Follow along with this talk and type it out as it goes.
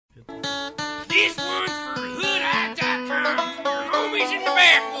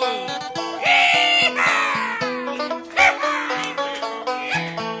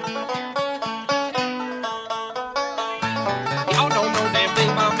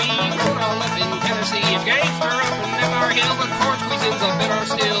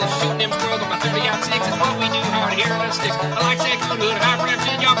and sticks. I like that good hood high rap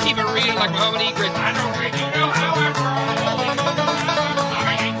shit. Y'all keep it real like Muhammad E. Grit. I don't think you know how I roll.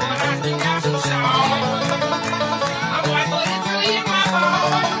 I ain't what I think I should show. I'm white, but it's really in my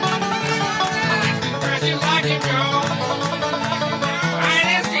bones. I like to dress you like a Joe. I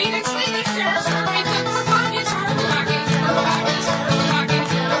ain't seen it, sneak it, sure. We took my pockets, her pockets, her pockets, her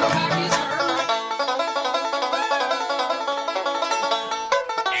pockets, her pockets, her.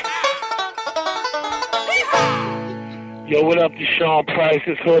 Yo, what up, to Sean Price?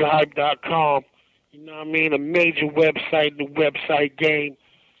 It's hoodhype.com. You know what I mean? A major website in the website game.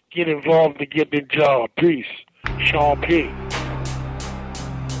 Get involved to get the job. Peace. Sean P.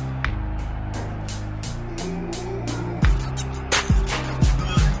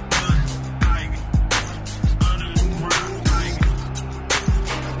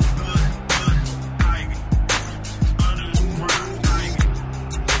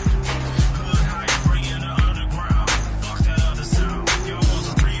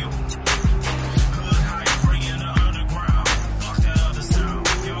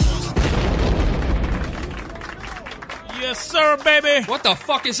 Yes, sir, baby. What the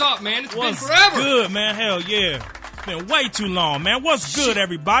fuck is up, man? It's What's been forever. good, man? Hell yeah. It's been way too long, man. What's good,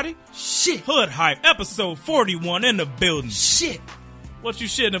 everybody? Shit. Hood Hype, episode 41 in the building. Shit. What you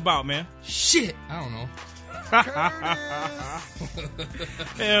shitting about, man? Shit. I don't know.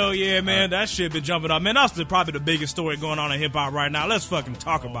 Hell yeah, man. That shit been jumping up. Man, that's probably the biggest story going on in hip-hop right now. Let's fucking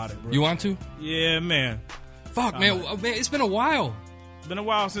talk about it, bro. You want to? Yeah, man. Fuck, man. Man, it's been a while. Been a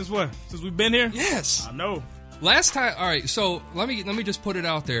while since what? Since we've been here? Yes. I know. Last time, all right. So let me just put it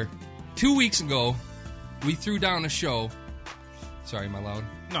out there. 2 weeks ago, we threw down a show. Sorry, am I loud?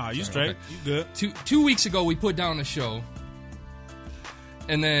 Nah, you Sorry, straight. okay. You good. Two weeks ago, we put down a show,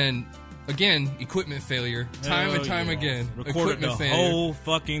 and then again, equipment failure. Time and time again, Recorded equipment the failure. whole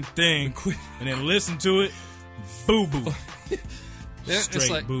fucking thing and then listen to it. Boo boo. It's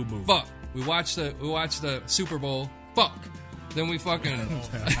Straight like, boo boo. fuck. We watched the Super Bowl. Fuck. Then we fucking.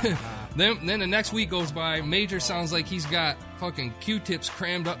 then the next week goes by. Major sounds like he's got fucking Q-tips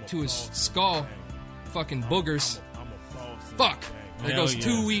crammed up to his skull. Fucking boogers. Fuck. There Hell goes yeah.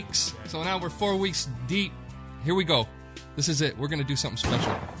 2 weeks. So now we're 4 weeks deep. Here we go. This is it. We're gonna do something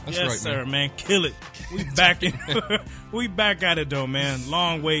special. That's yes, right, sir, man. Kill it. We back in. We back at it though, man.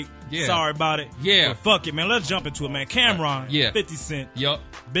 Long wait. Yeah. Sorry about it. Yeah. But fuck it, man. Let's jump into it, man. Cameron. Yeah. 50 Cent. Yup.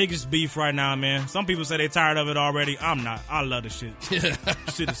 Biggest beef right now, man. Some people say they tired of it already. I'm not. I love the shit.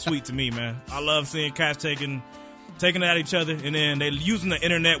 Shit is sweet to me, man. I love seeing cats taking it at each other, and then they using the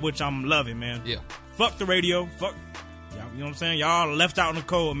internet, which I'm loving, man. Yeah. Fuck the radio. Fuck. Y'all, you know what I'm saying? Y'all left out in the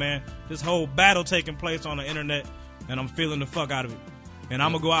cold, man. This whole battle taking place on the internet, and I'm feeling the fuck out of it. And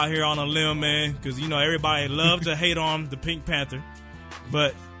I'm going to go out here on a limb, man, because, you know, everybody loves to hate on the Pink Panther.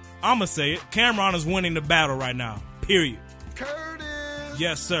 But I'm going to say it. Cameron is winning the battle right now. Period. Curtis!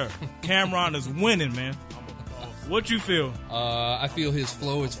 Yes, sir. Cameron is winning, man. What you feel? I feel his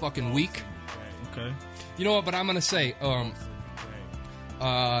flow is fucking weak. Okay. You know what? But I'm gonna say,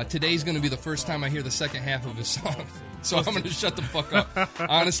 today's gonna be the first time I hear the second half of his song, so I'm gonna shut the fuck up.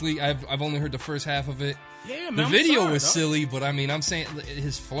 Honestly, I've only heard the first half of it. Yeah, man. The I'm video sorry, was dog. silly, but I mean, I'm saying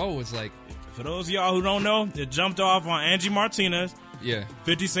his flow is like, For those of y'all who don't know, it jumped off on Angie Martinez. yeah.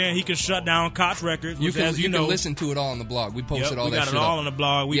 50 saying he can shut down Koch Records, which, You as you know, can listen to it all on the blog. We posted Yep, all we that got shit it all up. on the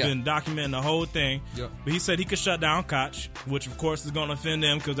blog. We've Yeah. been documenting the whole thing. Yep. But he said he could shut down Koch, which of course is going to offend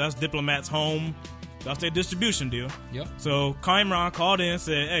them because that's Diplomat's home. That's their distribution deal. Yep. So Cameron called in and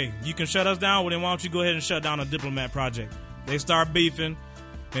said, hey, you can shut us down, well then why don't you go ahead and shut down a Diplomat project? They start beefing.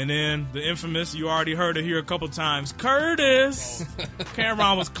 And then the infamous, you already heard it here a couple times, Curtis.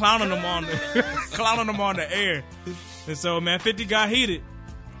 Cameron was clowning him on the air. And so, man, 50 got heated.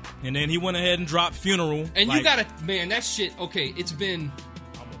 And then he went ahead and dropped Funeral. And like, you gotta, man, that shit, okay, it's been,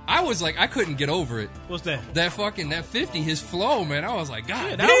 I was like, I couldn't get over it. What's that? That 50, his flow, man, I was like,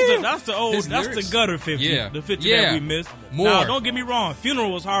 God, Yeah, damn. that's the old, His that's lyrics. the gutter 50. Yeah. The 50 Yeah. that we missed. More. Now, don't get me wrong,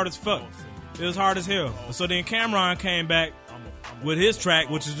 Funeral was hard as fuck. It was hard as hell. So then Cameron came back with his track,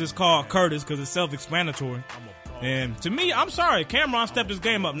 which is just called Curtis because it's self-explanatory. And to me, I'm sorry, Cameron stepped his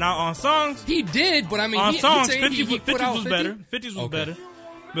game up. Now on songs, He did, but I mean, on he, songs, saying 50 he put 50s out was 50? better. 50s was Okay. better.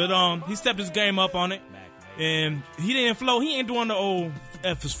 But he stepped his game up on it. And he didn't flow. He ain't doing the old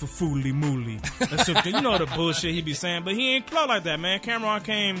F is for fooly mooly. That's something, you know the bullshit he be saying. But he ain't flow like that, man. Cameron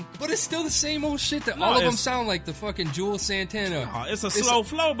came. But it's still the same old shit that No, all of them it's- sound like the fucking Jules Santana. It's a slow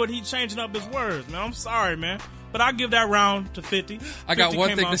flow, but he changing up his words, man. I'm sorry, man. But I give that round to 50. I got 50 one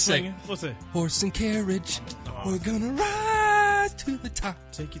came thing out to say. swinging. What's that? Horse and carriage, we're gonna ride to the top.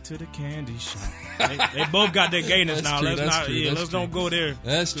 Take you to the candy shop. They both got their gayness now. Let's don't go there.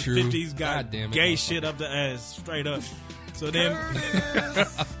 That's true. 50s got gay shit up the ass, straight up. So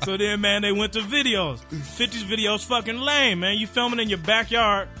then, man, they went to videos. 50s videos fucking lame, man. You filming in your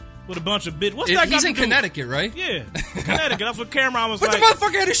backyard with a bunch of bitches. What's that? He's in Connecticut, right? Yeah, Connecticut. That's what Cameron was but like. But the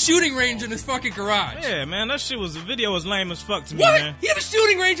motherfucker had a shooting range in his fucking garage. Yeah, man, the video was lame as fuck to me, what? man. He had a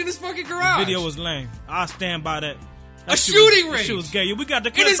shooting range in his fucking garage. The video was lame. I stand by that. A shooting range? That shit was gay. We got the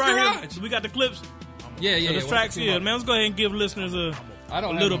clips right here. We got the clips. Yeah. The tracks here, man. Let's go ahead and give listeners a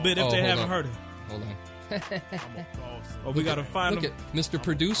little bit if they haven't heard it. Hold on. We gotta find him. Look at Mr.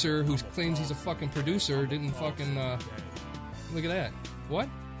 Producer, who claims he's a fucking producer, didn't fucking. Look at that. What?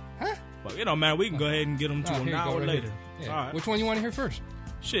 Huh? Well, man, we can go ahead and get them to an hour later. Yeah. All right. Which one you want to hear first?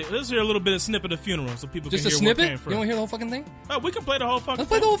 Shit, let's hear a little bit of snippet of funeral so people just can hear a snippet? What came first. You want to hear the whole fucking thing? Oh, we can play the whole fucking Let's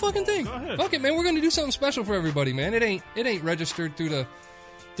play the whole fucking thing. Go ahead. Fuck it, man. We're going to do something special for everybody, man. It ain't registered through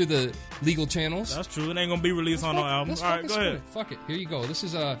the legal channels. That's true. It ain't going to be released on no album. All right, go ahead. Fuck it. Here you go. This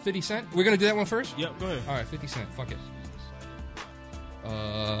is 50 Cent. We're going to do that one first? Yep, go ahead. All right, 50 Cent. Fuck it.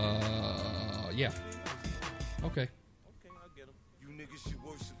 Yeah. Okay.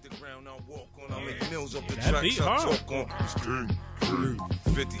 That beat hard.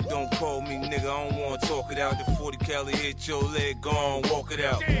 50, don't call me nigga, I don't wanna talk it out. The 40 cali hit your leg, gone, walk it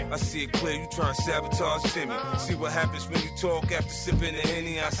out. I see it clear, you trying to sabotage Timmy. See what happens when you talk after sipping the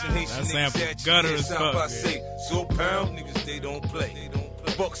Henny. I seen Haitian niggas at you, gutter as fuck. I say, so pound niggas, they don't play.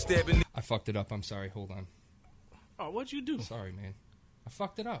 Buck stabbing. I fucked it up, I'm sorry, hold on. Oh, what'd you do? Sorry, man. I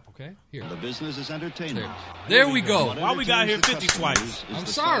fucked it up, okay? Here. The business is entertainment. There we go. Why we got here 50 twice? I'm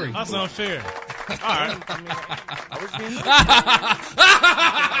sorry. That's unfair. All right.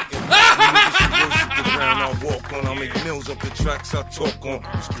 I walk on, I make mills up the tracks I talk on.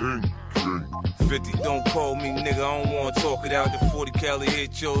 50, don't call me nigga, I don't wanna talk it out. The 40 cali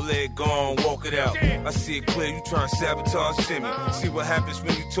hit your leg, gone, walk it out. I see it clear, you trying to sabotage Timmy. See what happens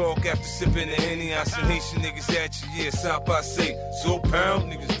when you talk after sipping the Henny. I seen Haitian niggas at you, yeah, stop, I say. So pound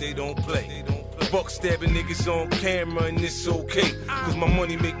niggas, they don't play. Buck stabbing niggas on camera and it's okay. Cause my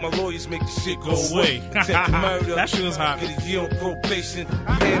money make my lawyers make the shit go away. That shit was hot. Get a year on probation.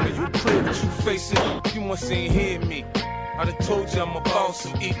 Damn, you clear what you facing. You must ain't hear me. I done told you I'm a boss,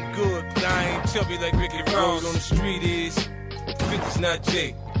 I'm eating good, but I ain't chubby like Ricky Ross. On the street is 50's not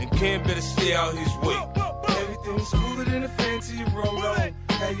Jay, and Cam better stay out his way. Everything's cooler than a fancy roll on.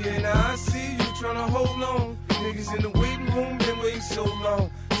 Hey, yeah, now I see you tryna hold on. Niggas in the waiting room been waiting so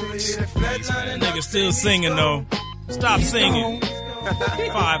long. Till they hear the flat line and niggas still singing though. Stop singing. 5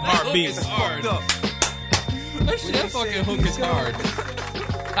 heartbeats. Hard. That fucking hook is hard.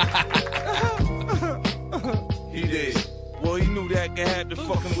 He did. Well, he knew that could happen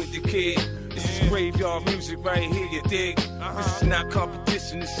fucking with the kid. This is graveyard music right here, you dig? This is not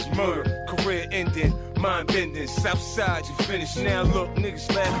competition, this is murder. Career ending, mind bending. Southside, you finished. Now look, niggas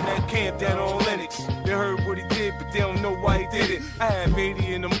laughing at Camp down on Lennox. They heard what he did, but they don't know why he did it. I have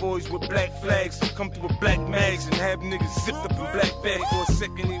 80 and them boys with black flags come through with black mags and have niggas zipped up in black bags. For a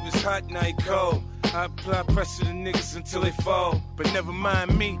second he was hot, now he cold. I apply pressure to niggas until they fall. But never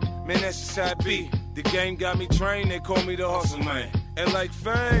mind me, man, that's just how it be. The game got me trained, they call me the hustle man. And like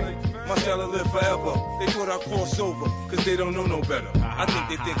fame, my style live forever. They thought I cross over, cause they don't know no better. I think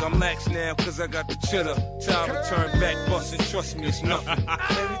they think I'm lax now, cause I got the cheddar. Time to turn back, bustin', trust me, it's nothing.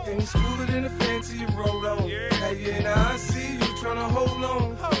 Everything's cooler than a fancy you roll on. Hey, yeah, now I see you tryna hold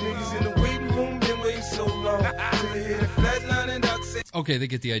on. Niggas in the waiting room been waiting so long. Till they hear the flatline and I say. Okay, they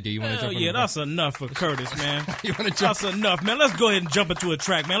get the idea. You want to jump in? Yeah, that's enough for Curtis, man. You want to jump? That's enough, man. Let's go ahead and jump into a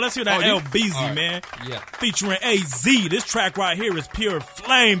track, man. Let's hear that LBZ, right, man. Yeah. Featuring AZ. This track right here is pure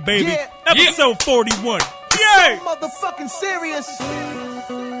flame, baby. Yeah. Episode 41. Yeah! So motherfucking serious.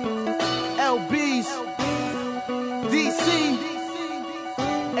 LBs. DC.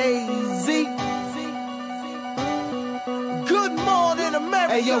 AZ. Good morning,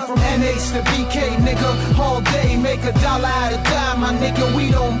 America. Hey, yo, from NH to BK, nigga. All day, make $1 out of dime, my nigga. We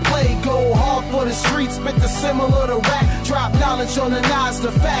don't play. Go hard for the streets, spit the similar to rap. Drop knowledge on the nines,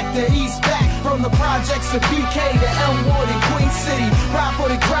 the fact that he's back. From the projects to BK to Elmwood and Queen City. Ride for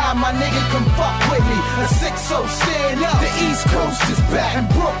the crowd, my nigga, come fuck with me. A 6-0, stand up. The East Coast is back. And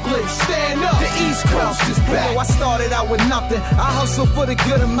Brooklyn, stand up. The East East Coast is back. You know, I started out with nothing. I hustle for the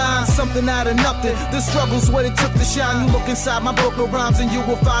good of mine, something out of nothing. The struggle's what it took to shine. You look inside my book of rhymes and you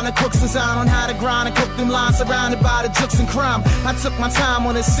will find a crook's design on how to grind and cook them lines surrounded by the jokes and crime. I took my time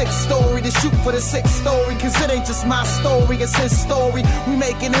on a 6th story to shoot for the 6th story, cause it ain't just my story, it's his story. We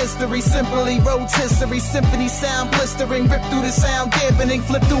making history, simply rotisserie, symphony sound blistering, rip through the sound dampening,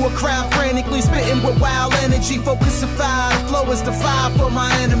 flip through a crowd frantically, spitting with wild energy, focus of fire, the flow is the fire for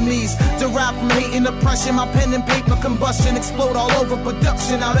my enemies, derived from hating oppression, my pen and paper combustion, explode all over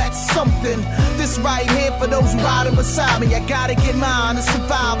production, now that's something. This right here for those riding beside me, I gotta get mine to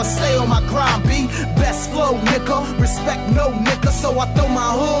survive, I stay on my grind, be best flow, nigga, respect no nigga, so I throw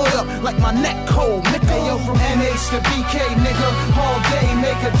my hood up like my neck cold, nigga. Hey, yo, from NH to BK, nigga, all day,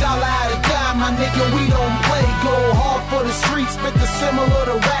 make $1 out of dime, my nigga, we don't play, go hard for the streets, spit the similar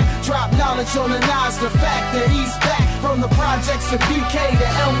to rap, drop knowledge on the Nas, the fact that he's back, from the projects to BK to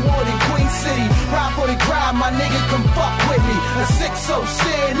Elmwood and Queen City, ride for the crowd, my nigga, come fuck with me, a 6-0,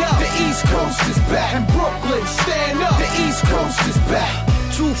 stand up, the East Coast is back, and Brooklyn, stand up, the East Coast is back.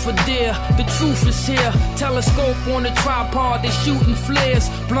 Truth or dare, the truth is here. Telescope on the tripod, they shooting flares.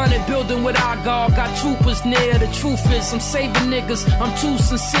 Blunted building with our guard, got troopers near. The truth is, I'm saving niggas, I'm too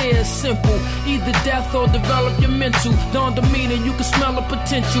sincere. Simple, either death or develop your mental. Dawn demeanor, you can smell the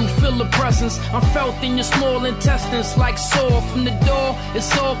potential, feel the presence. I'm felt in your small intestines, like sore from the door.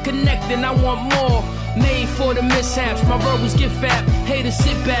 It's all connected, I want more. Made for the mishaps, my verbals get fat. Haters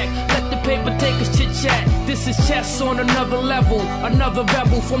sit back, let the paper takers chit chat. This is chess on another level, another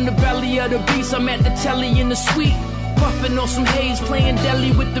rebel from the belly of the beast. I'm at the telly in the suite, puffing on some haze, playing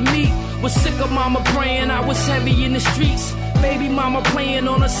deli with the meat. Was sick of mama praying, I was heavy in the streets. Baby mama playing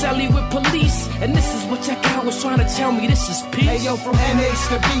on a celly with police. And this is what your guy was trying to tell me, this is peace. Hey yo, from NH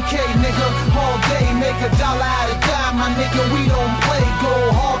to BK, nigga, all day, make $1 out of dime, my nigga, we don't play. Go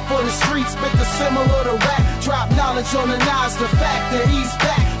hard for the streets, spit the similar to rap, drop knowledge on the Nas, the fact that he's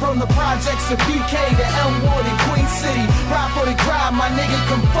back, from the projects to BK to Elmwood and Queen City, ride for the crowd, my nigga,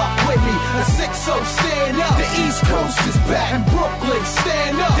 come fuck with me, a 6-0, stand up, the East Coast is back, and Brooklyn,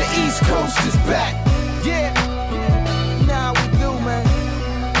 stand up, the East Coast is back, yeah. Nah, we do, man.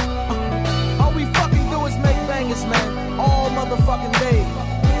 All we fucking do is make bangers, man. All motherfucking day.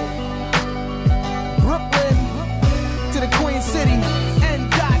 Brooklyn to the Queen City.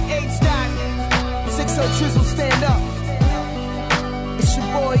 N.H. 6-0 Trizzle, stand up. It's your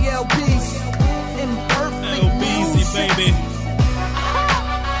boy LB's Imperfect LBZ, Music. baby.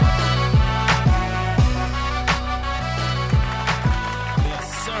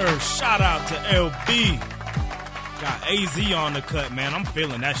 Yes, sir. Shout out to LB. Got AZ on the cut, man. I'm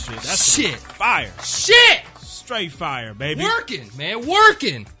feeling that shit. That's Shit. fire. Shit! Straight fire, baby. Working, man,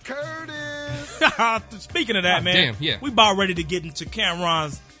 working. Speaking of that, Oh, man, damn, yeah. we about ready to get into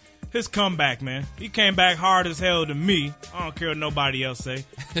Cameron's his comeback, man. He came back hard as hell to me. I don't care what nobody else say.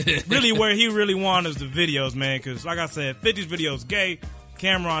 Really, where he really won is the videos, man. Because, like I said, 50's videos gay.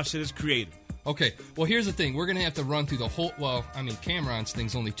 Cameron shit is creative. Okay, well, here's the thing. We're going to have to run through the whole... Well, I mean, Cameron's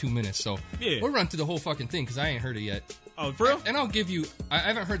thing's only 2 minutes, so... Yeah. We'll run through the whole fucking thing, because I ain't heard it yet. Oh, for real? And I'll give you... I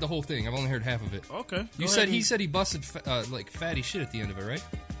haven't heard the whole thing. I've only heard half of it. Okay. You said he said he busted, like, fatty shit at the end of it, right?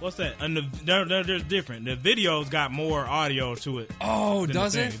 What's that? And there's different. The videos got more audio to it. Oh, than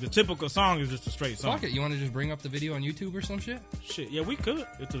does the it? thing. The typical song is just a straight song. Fuck it. You want to just bring up the video on YouTube or some shit? Shit, yeah, we could.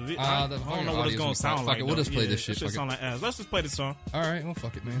 It's a I the don't fucking know what it's audio's gonna gonna sound fuck like. it, we'll though. just play Yeah, this shit, It should fuck it. sound like ass. Let's just play the song. All right, well,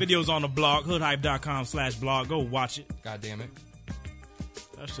 fuck it, man. Videos on the blog, hoodhype.com/blog. Go watch it. God damn it.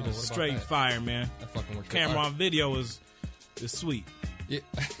 That shit Oh, is what about straight that? fire, man. That fucking works. Cameron video is sweet. Yeah.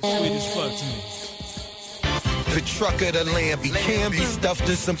 Sweet as fuck to me. The truck of the Lambie can be stuffed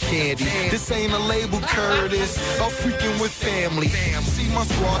in some candy. This ain't a label, Curtis. About freaking with family. See my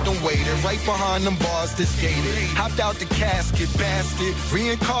squad done waited right behind them bars that's gated. Hopped out the casket, bastard,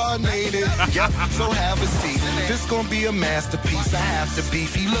 reincarnated. Yup, so have a seat. This gonna be a masterpiece. I have to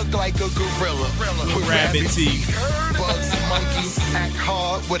beef. He look like a gorilla with Rabbit teeth. Bugs and monkeys act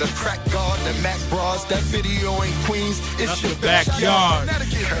hard with a crack guard and Mac bras. That video ain't Queens. It's That's your the backyard.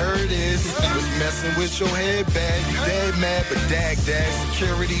 Curtis was messing with your head bag. You dead mad, but dag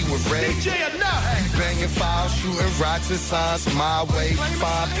security with red. You banging files, shooting rocks and signs my way.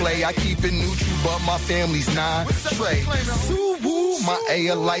 Fine play, I keep it neutral, but my family's non straight. My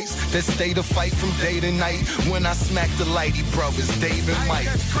air lights that stay to fight from day to night. When I smack the lighty brothers, Dave and Mike.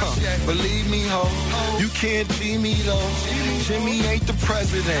 Believe me, ho, you can't see me though. Jimmy ain't the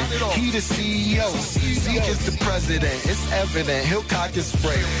president, he the CEO. Zeke is the president, it's evident. He'll cock his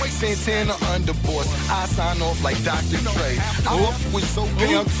spray. Santana underboss, I sign off like Dr. Dre. I off with so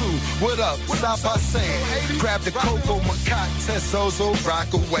damn too. What up? Stop by saying. Grab the Coco Macaque, Tessozo,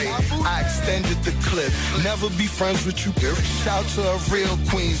 rock away. I extended the clip. Never be friends with you. Shout to a real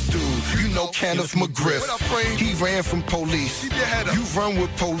Queens dude. You know Kenneth McGriff. He ran from police. You run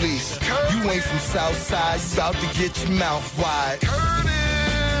with police. You ain't from Southside. You about to get your mouth wide.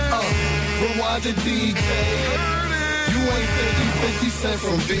 Rewind the DJ. You ain't 50 Cent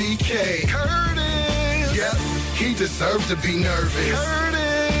from BK. Yep, he deserved to be nervous.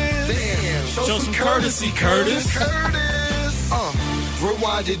 Damn, Show some courtesy, Curtis.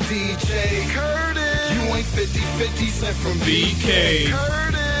 Rewind the DJ. You ain't 50 Cent from BK.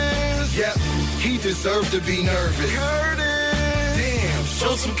 Yep, he deserved to be nervous. Damn,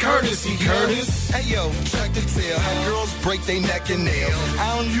 Show some courtesy, Curtis. Hey yo, check the tail. How girls break their neck and nails.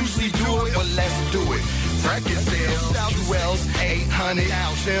 I don't usually do it, but let's do it. Record sales, Jewels, 800,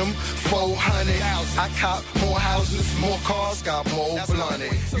 Jim, 400. I cop more houses, more cars, got more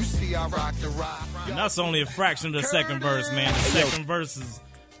blunted. You see, I rock the rock. And that's only a fraction of the second verse, man. The second verse is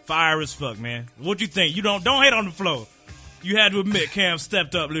fire as fuck, man. What you think? You don't hate on the flow. You had to admit Cam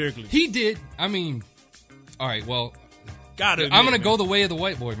stepped up lyrically. He did. I mean, all right. Well, Gotta admit, I'm gonna man. go the way of the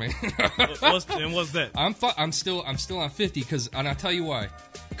white boy, man. What's that? I'm still on 50 and I'll tell you why.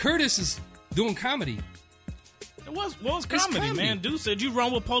 Curtis is doing comedy. What was It's comedy, comedy. man? Dude said you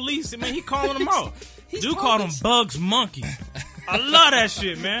run with police. I mean, he calling them out. He's Dude called him Bugs Monkey. I love that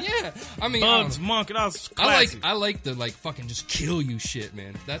shit, man. Yeah, I mean, Bugs Monkey. That was classic. I like the fucking just kill you shit,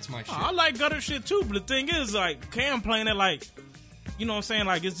 man. That's my shit. I like gutter shit too, but the thing is, like, Cam playing it like, you know what I'm saying?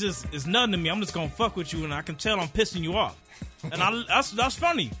 Like, it's nothing to me. I'm just gonna fuck with you, and I can tell I'm pissing you off. And that's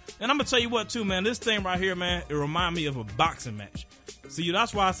funny. And I'm gonna tell you what too, man. This thing right here, man, it remind me of a boxing match. See,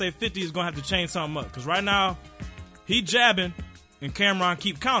 that's why I say 50 is gonna have to change something up. Cause right now, he jabbing, and Cameron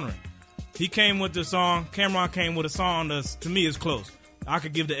keep countering. He came with the song. Cameron came with a song that, to me, is close. I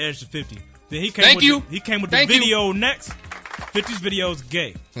could give the edge to 50. Then he came he came with the video next. 50's video is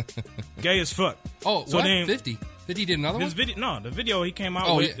gay. Gay as fuck. Oh, so what? then 50 did another one? The video he came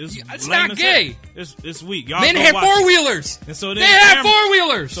out with is it's lame not as gay. hell. It's weak. Y'all Men go had watch it. four-wheelers. And so then They had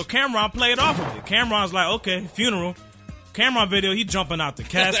four-wheelers. So Cameron played off of it. Cameron's like, okay, funeral. Cameron video, he jumping out the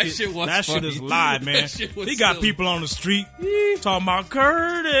casket. That shit is live, man. That shit was He got silly. people on the street talking about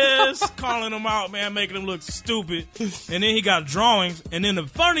Curtis, calling him out, man, making him look stupid. And then he got drawings. And then the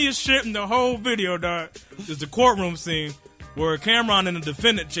funniest shit in the whole video, dog, is the courtroom scene where Cameron in the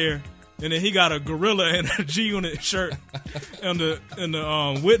defendant chair, and then he got a gorilla and a G-Unit shirt in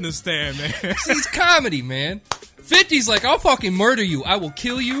the witness stand, man. It's comedy, man. 50's like, I'll fucking murder you. I will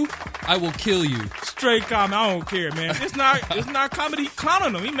kill you. I will kill you. Straight comedy. I don't care, man. It's not comedy. He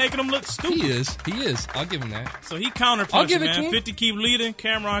clowning him. He making him look stupid. He is. I'll give him that. So he counter I'll punching, give it to man. him. 50 keep leading.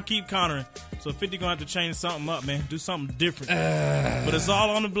 Cameron keep countering. So 50 gonna have to change something up, man. Do something different. But it's all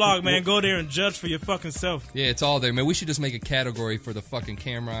on the blog, man. Go there and judge for your fucking self. Yeah, it's all there, man. We should just make a category for the fucking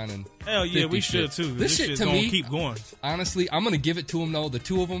Cameron and Hell yeah, 50 we should shit. too. This shit shit's to gonna me, keep going. honestly, I'm gonna give it to them though. The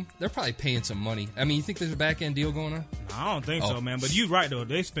two of them, they're probably paying some money. I mean, you think there's a back end deal going on? No, I don't think Oh. so, man. But you right though.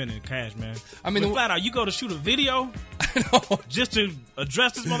 They spending cash, man. I mean, But flat out, you go to shoot a video I know. just to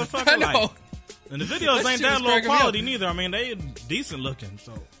address this motherfucker. I know. Like, and the videos That ain't shit that is low cracking me quality up. neither. I mean, they decent looking.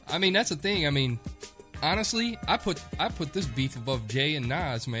 So I mean, that's the thing. I mean, honestly, I put this beef above Jay and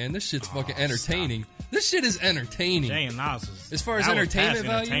Nas, man. This shit's fucking entertaining. This shit is entertaining. Jay and Nas is, As far as that was entertainment past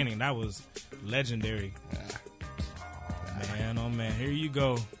value? entertaining. That was legendary. Oh man, here you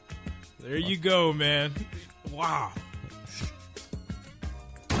go. There you go, man. Wow.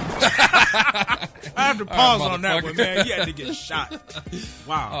 I have to pause on that one, man. You had to get shot.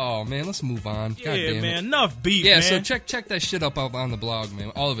 Wow. Oh man, let's move on. God Yeah, damn man. it. Enough beef, Yeah, man. so check that shit up on the blog,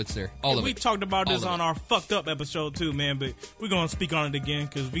 man. All of it's there. All of We it. talked about All this of on it. our fucked up episode too, man. But we're gonna speak on it again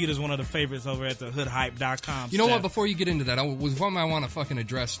because Vita's one of the favorites over at the hoodhype.com. You know what? staff. Before you get into that, was one I want to fucking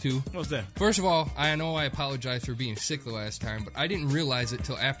address too. What's that? First of all, I know I apologize for being sick the last time, but I didn't realize it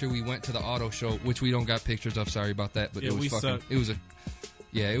till after we went to the auto show, which we don't got pictures of. Sorry about that, but Yeah, it was we fucking. suck. It was a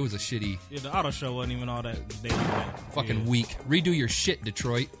shitty Yeah, the auto show wasn't even all that daily, man. fucking Yeah. week. Redo your shit,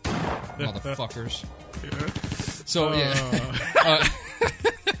 Detroit, motherfuckers. So yeah,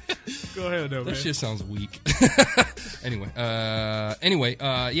 Go ahead, though, man. that shit sounds weak. Anyway,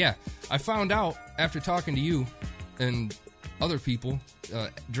 yeah, I found out after talking to you and other people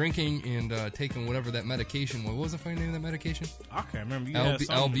drinking and taking whatever that medication was. What was the fucking name of that medication? I can't remember. You had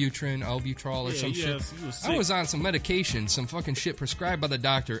something. Albutrin, albuterol, or some shit. I was on some medication, some fucking shit prescribed by the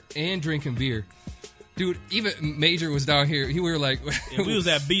doctor, and drinking beer. Dude, even Major was down here. We were like, we was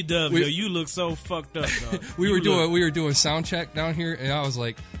at B-Dub. Yo, you look so fucked up, dog. we were doing sound check down here, and I was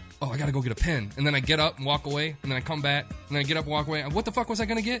like, oh, I gotta go get a pen. And then I get up and walk away, and then I come back, and then I get up and walk away. What the fuck was I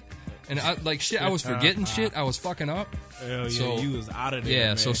gonna get? And I was forgetting shit. I was fucking up. Hell yeah, so, you was out of there, yeah,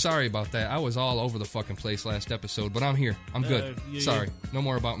 man. So sorry about that. I was all over the fucking place last episode, but I'm here. I'm good. Sorry. No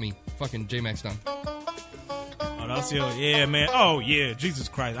more about me. Fucking J-Max done. Oh, that's yeah, man. Oh, yeah, Jesus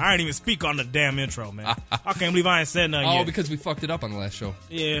Christ. I ain't even speak on the damn intro, man. I can't believe I ain't said nothing yet. Oh, because we fucked it up on the last show.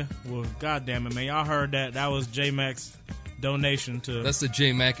 Yeah, well, goddamn it, man. Y'all heard that. That was J-Max donation to... That's the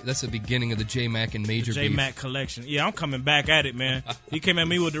J-Mac. That's the beginning of the J-Mac and Major J-Mac collection. Yeah, I'm coming back at it, man. He came at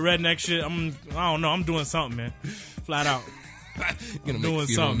me with the redneck shit. I don't know. I'm doing something, man. Flat out. Gonna make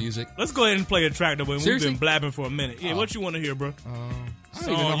funeral music. Let's go ahead and play a track that way. We've been blabbing for a minute. Yeah, what you want to hear, bro? I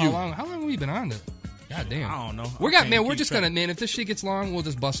don't even know how long have we been on it? God damn. I don't know. We're just gonna, man, if this shit gets long, we'll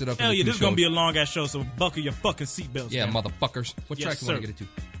just bust it up. Hell yeah, this is gonna be a long ass show, so buckle your fucking seatbelts. Yeah, man. motherfuckers. What track you want to get it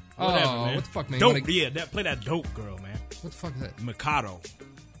to? Whatever, man. What the fuck, man? Dope, play that Dope Girl, man. What the fuck is that? Mikado. What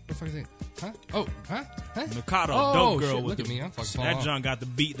the fuck is that? Huh? Oh, huh? Mikado, Dope Girl. Shit, look at me, I'm fucking that John got the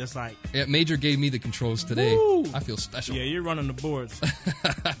beat that's like... Yeah, Major gave me the controls today. Woo! I feel special. Yeah, you're running the boards.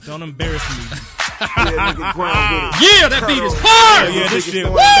 Don't embarrass me. Yeah, that beat is hard! Yeah, this shit,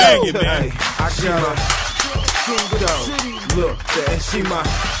 bang it, man. I got look, and she my...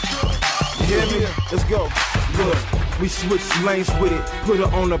 You hear me? Let's go. Look, we switch lanes with it. Put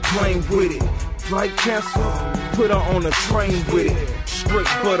her on a plane with it. Flight cancel, put her on a train with it. Straight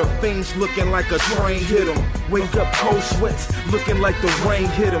butter fiends looking like a train hit 'em. Wake up cold sweats looking like the rain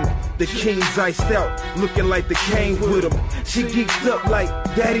hit 'em. The king's iced out looking like the cane with 'em. She geeked up like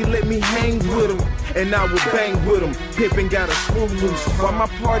daddy let me hang with 'em. And I will bang with 'em. Pippin got a screw loose while my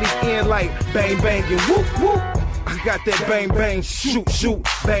party's in like bang bang and whoop whoop. I got that bang bang, shoot shoot,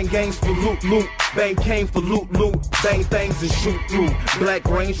 bang gangs for loot loot, bang came for loot loot, bang things and shoot through. Black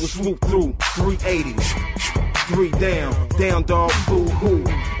range will swoop through, 380, 3 down dog, boo hoo.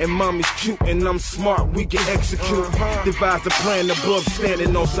 And mommy's cute and I'm smart, we can execute. Devise a plan above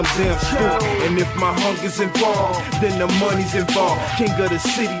standing on some damn stool. And if my hunger's involved, then the money's involved. King of the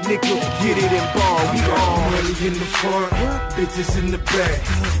city, nigga, get it in ball. We got money in the front, bitches in the back.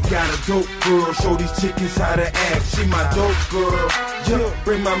 Got a dope girl, show these chickens how to act. She my dope girl, yeah,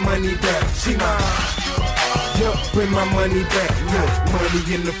 bring my money back. She my, yeah, bring my money back. Look, money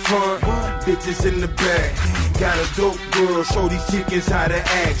in the front, bitches in the back. Got a dope girl, show these chickens how to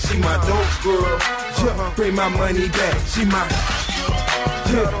act. She my dope girl, yeah, bring my money back. She my,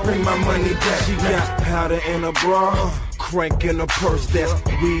 yeah, bring my money back. She got powder in a bra, crank in a purse, that's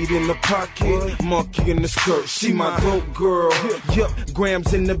weed in the pocket, monkey in the skirt. She my dope girl, yup,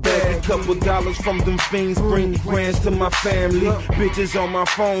 grams in the bag, a couple dollars from them fiends, bring grands to my family. Bitches on my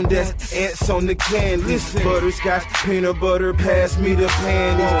phone, that's ants on the canvas. Butterscotch, peanut butter, pass me the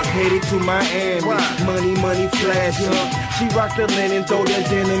panties. Headed to Miami, money flashing. She rock the linen, throw that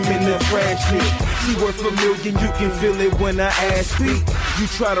denim in the trash can. She worth $1 million, you can feel it when I ask me. You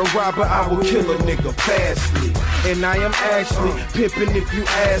try to rob her, I will kill a nigga fastly. And I am actually pimping if you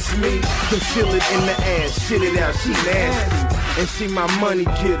ask me. Conceal it in the ass, shit it out, she nasty. And she my money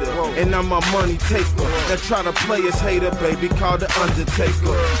getter, and I'm a money taker. Now try to play us hater, baby, call the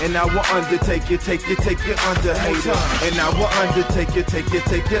Undertaker. And I will undertake you, take you under hater. And I will undertake you, take you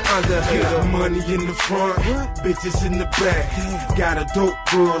under hater. Money in the front, bitches in the back. Got a dope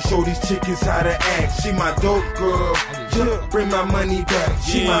girl, show these chickens how to act. She my dope girl, yeah, bring my money back.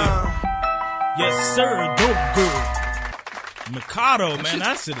 She my... Yes, sir, dope girl. Mikado, man,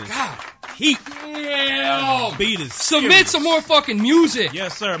 that shit is heat. Yeah. Beat is Submit serious. some more fucking music.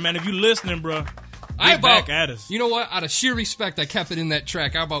 Yes, sir, man. If you listening, bro, get back at us. You know what? Out of sheer respect, I kept it in that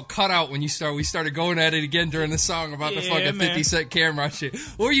track. I about cut out when we started going at it again during the song about the fucking 50 Cent camera shit.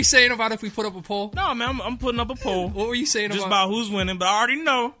 What were you saying about if we put up a poll? No, man, I'm putting up a poll. What were you saying just about who's winning? But I already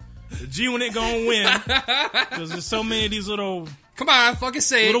know the G-Unit gonna win because there's so many of these little... Come on, fucking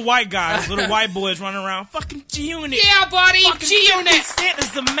say little white guys, little white boys running around. Fucking G-Unit. Yeah, buddy, G-Unit. Cent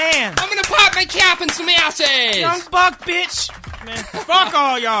is the man. I'm gonna pop my cap in some asses. Young Buck, bitch. Man, fuck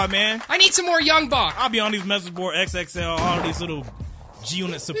all y'all, man. I need some more Young Buck. I'll be on these message board XXL, all of these little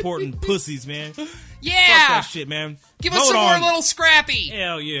G-Unit supporting pussies, man. Yeah. Fuck that shit, man. Give us some more little Scrappy.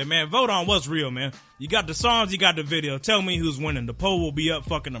 Hell yeah, man. Vote on what's real, man. You got the songs, you got the video. Tell me who's winning. The poll will be up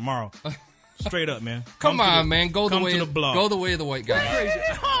fucking tomorrow. Straight up, man. Come on, man. Go the come way to the blog. Go the way of the white guy.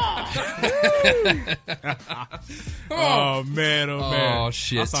 Oh man, oh man. Oh,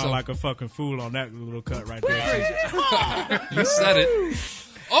 shit. I sound So- like a fucking fool on that little cut right there. You said it.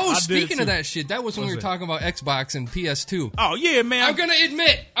 Oh, I did speaking too. of that shit, that was when we were What's that? talking about Xbox and PS2. Oh yeah, man. I'm gonna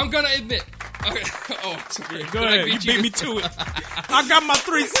admit. Okay. Oh, sorry. Go Did I ahead. You beat me to it. I got my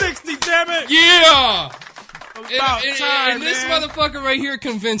 360. Damn it. Yeah. About time, And this man. motherfucker right here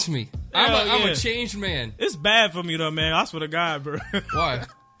convinced me. I'm Hell a yeah. changed man. It's bad for me though, man. I swear to God, bro. Why?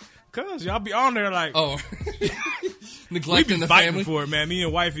 Cause y'all be on there like, Oh, we neglecting be the fighting family. for it, man. Me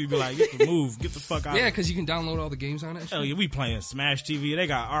and wifey be like, get the move, get the fuck out. Yeah, of because you can download all the games on it. Hell yeah, we playing Smash TV. They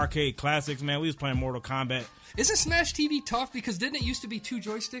got arcade classics, man. We was playing Mortal Kombat. Isn't Smash TV tough? Because didn't it used to be 2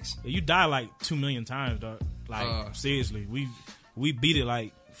 joysticks? You die like 2 million times, dog. Like seriously, we beat it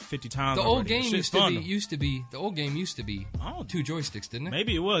like 50 times. The already. old game Shit's used to fun, be. though. The old game used to be Oh. 2 joysticks, didn't it?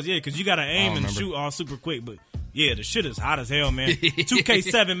 Maybe it was, yeah, because you got to I aim don't and remember. shoot all super quick. But yeah, the shit is hot as hell, man.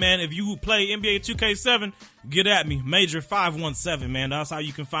 2K7, man. If you play NBA 2K7, get at me. Major 517, man. That's how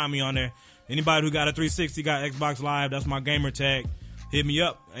you can find me on there. Anybody who got a 360, got Xbox Live, that's my gamer tag. Hit me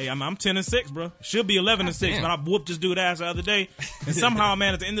up. Hey, I'm 10-6, bro. Should be 11-6, damn. but I whooped this dude ass the other day. And somehow,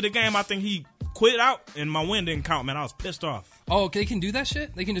 man, at the end of the game, I think he quit out and my win didn't count, man. I was pissed off. Oh, they can do that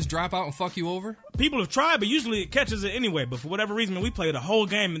shit? They can just drop out and fuck you over? People have tried, but usually it catches it anyway. But for whatever reason, we played the whole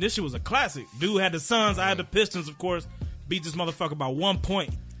game, and this shit was a classic. Dude had the Suns, I had the Pistons, of course. Beat this motherfucker by 1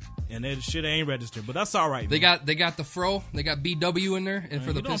 point, and that shit ain't registered. But that's all right. They man. got the Fro. They got BW in there and for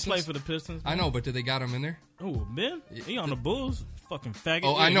You the don't Pistons. play for the Pistons. I know, but do they got him in there? Oh, Ben, he on the Bulls, fucking faggot.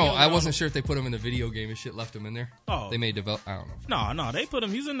 Oh, Yeah, I he know. on I the- wasn't sure if they put him in the video game and shit left him in there. Oh. They may develop. I don't know. No, they put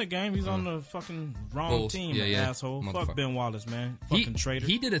him. He's in the game. He's on the fucking wrong Bulls. team, Yeah, yeah. asshole. Fuck Motherfucker. Ben Wallace, man. Fucking traitor.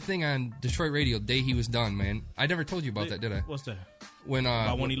 He did a thing on Detroit radio the day he was done, man. I never told you about that, did I? What's that? When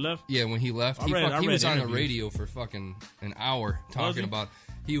About when he left? Yeah, when he left. I He read was on the interviews. radio for fucking an hour Was talking he? about.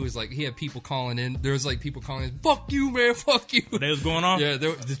 He was like, he had people calling in. There was like people calling in, fuck you, man, fuck you. What they was going on? Yeah,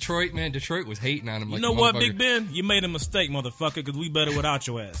 Detroit, man. Detroit was hating on him. You Like know a what, motherfucker. Big Ben? You made a mistake, motherfucker, because we better without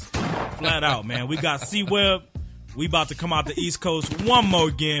your ass. Flat out, man. We got C-Web. We about to come out the East Coast one more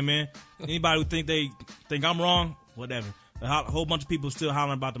again, man. Anybody who think I'm wrong, whatever. A whole bunch of people still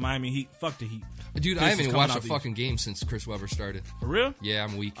hollering about the Miami Heat. Fuck the Heat. Dude, I Pistons haven't even coming watched a out the fucking game since Chris Webber started. For real? Yeah,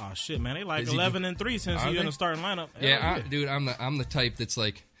 I'm weak. Oh shit, man. They like Is he 11-3 since Are he's in they? the starting lineup. Yeah, Hell dude, I'm the type that's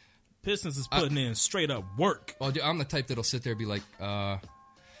like, Pistons is putting in straight up work. well, dude, I'm the type that'll sit there and be like,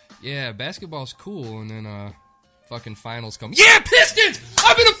 yeah, basketball's cool, and then fucking finals come. Yeah, Pistons!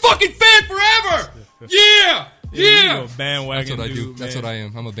 I've been a fucking fan forever! Yeah! You Yeah! a bandwagon That's what I do. dude, That's man. what I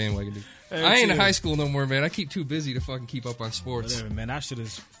am. I'm a bandwagon dude. Hey, I ain't in chill. high school no more, man. I keep too busy to fucking keep up on sports. Whatever, man. That shit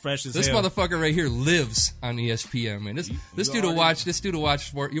is fresh as This hell. motherfucker right here lives on ESPN, man. This dude will watch. This dude will watch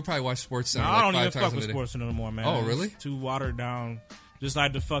sport. You'll probably watch Sports Center No, like I don't 5 even times fuck a with day. sports no more, man. Oh, It's really? too watered down. Just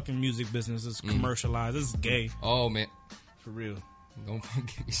like the fucking music business. It's commercialized. This is gay. Oh man, For real. don't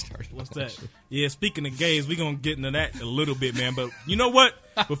get me started. What's on that? shit. Yeah, speaking of gays, we gonna get into that a little bit, man. But you know what?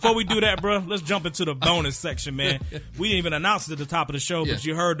 Before we do that, bro, let's jump into the bonus section, man. We didn't even announce it at the top of the show, but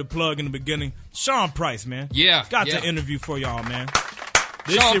Yeah. you heard the plug in the beginning. Sean Price, man. Yeah, Got yeah. the interview for y'all, man.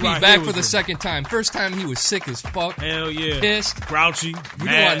 This Sean shit P right back here for the was second time. First time he was sick as fuck, Hell yeah. pissed. Grouchy. We don't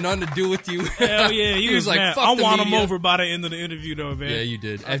mad. want nothing to do with you. Hell yeah. He was like, mad. fuck I the want him media. over by the end of the interview, though, man. Yeah, you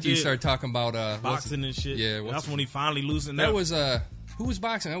did. I After you did. started talking about Boxing and shit. Yeah, That's when he finally loosened up. that was who was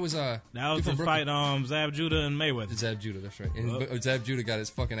boxing? That was That was dude the from fight, Zab Judah and Mayweather. Zab Judah, that's right. And Well. Zab Judah got his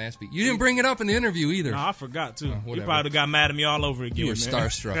fucking ass beat. You didn't bring it up in the interview either. No, I forgot too. You whatever. probably got mad at me all over again. You were man.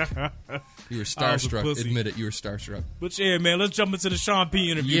 starstruck. You were I was a starstruck. pussy. Admit it. You were starstruck. But yeah, man, let's jump into the Sean P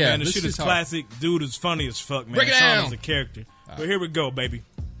interview, Yeah, man. The this shit is is hard. classic. Dude is funny as fuck, man. Break it Sean down. is a character. But here we go, baby.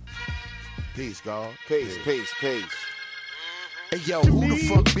 Peace, God. Peace, peace, peace. Hey yo, who the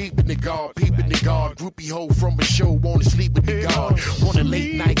fuck beeping the guard, peeping the guard, groupie hoe from a show, wanna sleep with the guard, wanna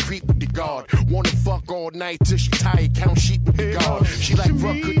late night creep with the guard, wanna fuck all night till she tired, count sheep with the guard. She like,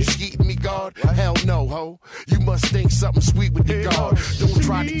 fuck, could you skeet me, guard? Hell no, ho. You must think something sweet with the guard. Don't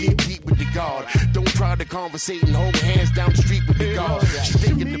try to get deep with the guard. Don't try to conversate and hold hands down the street with the guard. She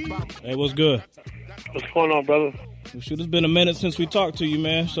thinking about. Hey, what's good? What's going on, brother? Shoot, it's been a minute since we talked to you,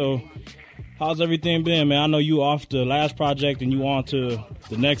 man. So, how's everything been, man? I know you off the last project and you on to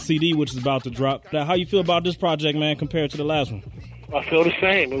the next CD, which is about to drop. Now, how you feel about this project, man, compared to the last one? I feel the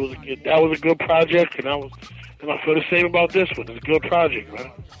same. That was a good project, and I feel the same about this one. It's a good project,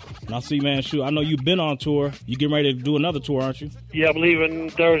 man. And I see, man, shoot, I know you've been on tour. You getting ready to do another tour, aren't you? Yeah, I'm leaving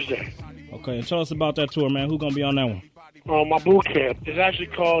Thursday. Okay, and tell us about that tour, man. Who's gonna be on that one? My boot camp. It's actually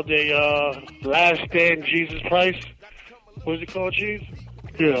called a Last Stand Jesus Price. What is it called, Cheese?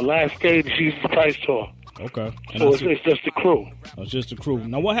 Yeah, last day of the Jesus Christ tour. Okay. And So I it's, see- it's just the crew. oh, it's just the crew.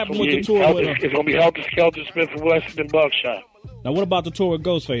 Now, what happened So with yeah, the tour? With, it's gonna be Helter Skelter, Smith and Wesson, and Buckshot. now, what about the tour with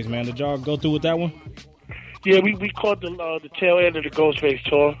Ghostface, man? Did y'all go through with that one? Yeah, we caught the tail end of the Ghostface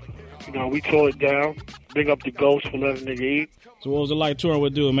tour. You know, we tore it down. Big up the Ghost for letting nigga eat. So, what was it like touring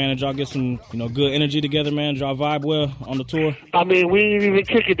with Dude, man? Did y'all get some, good energy together, man? Did y'all vibe well on the tour? I mean, we didn't even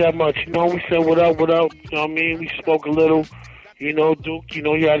kick it that much. You know, we said what up, what up. You know what I mean? We spoke a little. You know, Duke, he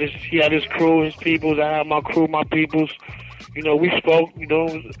had his crew, his peoples. I had my crew, my peoples. You know, we spoke,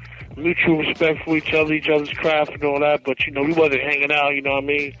 mutual respect for each other's craft and all that. But, we wasn't hanging out, you know what I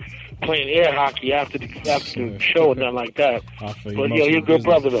mean? Playing air hockey after the show or nothing like that. I feel you. But, Most you're a of the good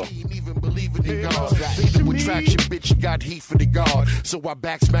brother, though. Ain't even believing in God. Fatal attraction, bitch, you got heat for the God. So I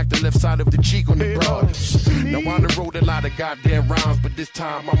back smack the left side of the cheek on the broad. Now I done wrote a lot of goddamn rhymes, but this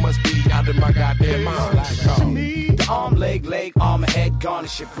time I must be out of my goddamn mind. The arm, leg, arm, head,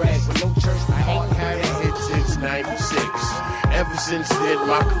 garnish your bread. With no church, I I had a hit since 96. Ever since then,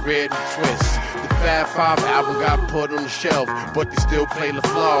 my career done twist. The Fab Five album got put on the shelf, but they still play La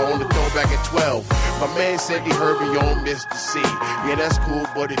Fleur on the throwback at 12. My man said he heard me on Mr. C. Yeah, that's cool,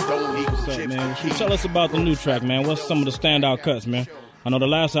 but it don't equal What's up, chips man? and keys. Tell us about the new track, man. What's some of the standout cuts, man? I know the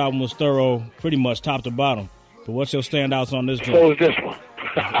last album was thorough, pretty much top to bottom. But what's your standouts on this So joint? is this one.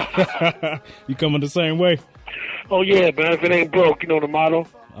 You coming the same way? Oh, yeah, man. If it ain't broke, you know the motto.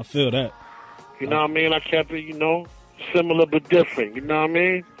 I feel that. You know what I mean? I kept it, similar but different. You know what I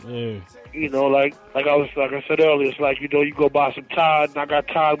mean? Yeah. Like I said earlier, it's like, you go buy some Tide, and I got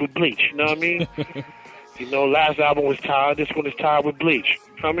Tide with bleach. You know what I mean? Last album was Tide, this one is Tide with bleach.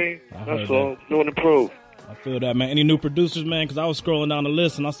 You know what I mean? I heard That's all. New and improved. I feel that, man. Any new producers, man? Because I was scrolling down the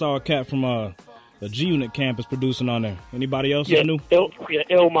list and I saw a cat from the G-Unit campus producing on there. Anybody else Yeah, new?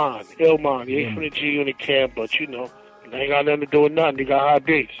 Illmind. He ain't from the G-Unit camp, but, they ain't got nothing to do with nothing. They got high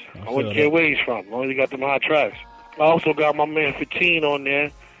beats. I feel wouldn't care that. where he's from. I only got them high tracks. I also got my man Fatine on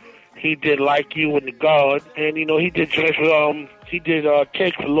there. He did Like You and The God. And, he did joints with, he did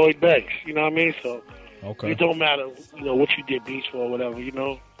Cake for Lloyd Banks. You know what I mean? So, Okay. it don't matter, what you did beats for or whatever,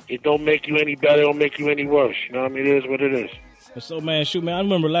 It don't make you any better, it don't make you any worse. You know what I mean? It is what it is. So, man, shoot, man, I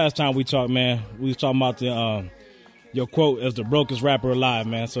remember last time we talked, man, we was talking about your quote as the brokest rapper alive,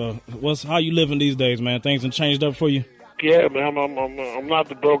 man. So, how you living these days, man? Things have changed up for you? Yeah, man, I'm not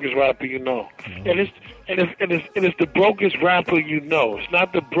the brokest rapper you know. And it's the brokest rapper you know. It's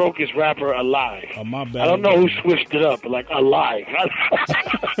not the brokest rapper alive. Oh, my bad. I don't know who switched it up, but like alive.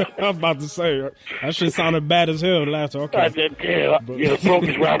 I was about to say, that shit sounded bad as hell last time. Okay. Yeah, the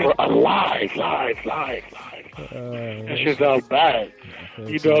brokest rapper alive, live. That shit sounds bad.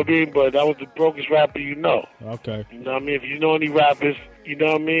 You know what I mean? But that was the brokest rapper you know. Okay. You know what I mean? If you know any rappers, you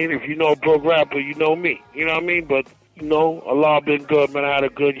know what I mean? If you know a broke rapper, you know me. You know what I mean? But, Allah been good, man. I had a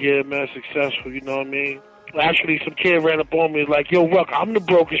good year, man. Successful, you know what I mean? Actually, some kid ran up on me and was like, yo, Ruck, I'm the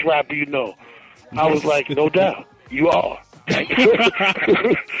brokest rapper you know. I was like, no doubt. You are. I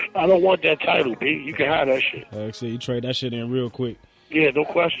don't want that title, B. You can have that shit. Actually, you trade that shit in real quick. Yeah, no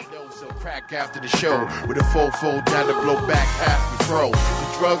question. So crack after the show with a fold down to blow back half the fro.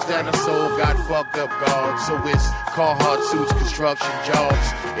 The drugs that I sold got fucked up, God. So it's Carhartt suits, construction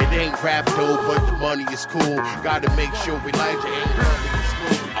jobs. It ain't rap though, but the money is cool. Gotta make sure Elijah ain't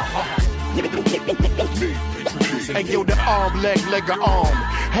school. Hey yo, the arm, leg or arm.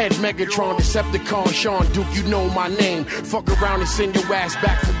 Head Megatron, Decepticon, Sean Duke, you know my name. Fuck around and send your ass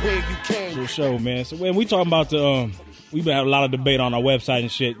back from where you came. For sure, man. So when we talking about the we've been having a lot of debate on our website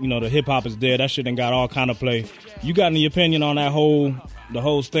and shit. The hip hop is dead. That shit ain't got all kind of play. You got any opinion on that the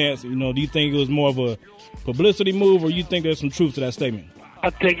whole stance? Do you think it was more of a publicity move, or you think there's some truth to that statement? I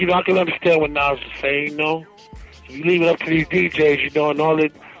think, I can understand what Nas is saying, If you leave it up to these DJs, and all the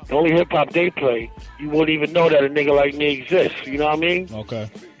only hip hop they play, you wouldn't even know that a nigga like me exists. You know what I mean? Okay.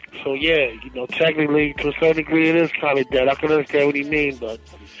 So yeah, technically, to a certain degree, it is kind of dead. I can understand what he means, but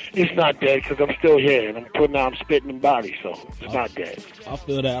it's not dead because I'm still here and I'm spitting in bodies, so it's not dead. I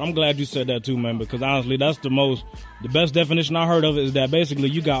feel that. I'm glad you said that too, man, because honestly, that's the best definition I heard of it is that basically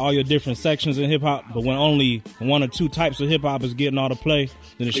you got all your different sections in hip hop, but when only one or two types of hip hop is getting all the play,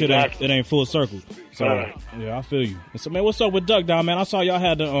 then the shit ain't full circle. So yeah, I feel you. And so man, what's up with Duck Down, man? I saw y'all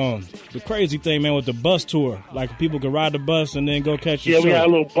had the crazy thing, man, with the bus tour. Like people could ride the bus and then go catch the show. Yeah, we had a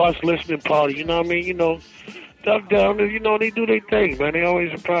little bus listening party. You know what I mean? Duck Down, they do their thing, man. They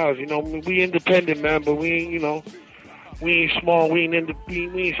always surprise. We independent, man, but we ain't, we ain't small. We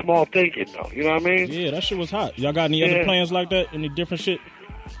ain't small thinking, though. You know what I mean? Yeah, that shit was hot. Y'all got any other plans like that? Any different shit?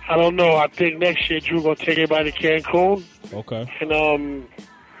 I don't know. I think next year Drew gonna take everybody to Cancun. Okay. And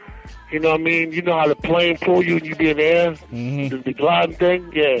You know what I mean? You know how the plane pull you and you be in the air? Mm-hmm. The gliding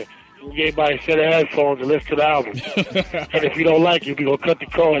thing? Yeah. You gave everybody a set of headphones and listen to the album. And if you don't like it, we gonna cut the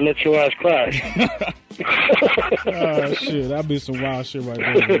call and let your ass crash. Oh, shit. That'd be some wild shit right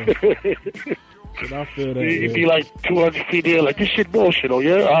there, man. Shit, I feel that. You'd be like 200 feet in, like, this shit bullshit, oh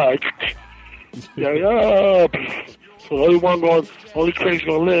yeah? All right. Yeah. So the only crazy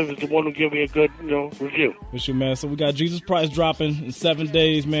gonna live is the one who give me a good, review. For sure, man. So we got Jesus Price dropping in 7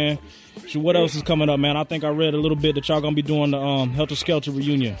 days, man. So what else is coming up, man? I think I read a little bit that y'all gonna be doing the Helter Skelter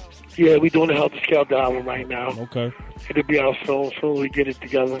reunion. Yeah, we doing the Helter Skelter album right now. Okay. It'll be out soon as we get it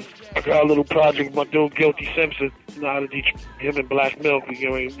together. I got a little project with my dude Guilty Simpson. Out of Detroit, him and Black Milk, we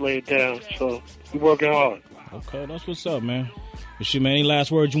getting ready to lay it down. So we working hard. Okay, that's what's up, man. But shit, man, any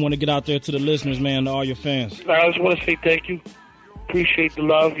last words you want to get out there to the listeners, man, to all your fans? I just want to say thank you. Appreciate the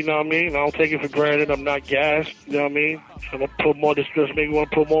love, you know what I mean? I don't take it for granted. I'm not gassed, you know what I mean? I'm going to put more, this just make me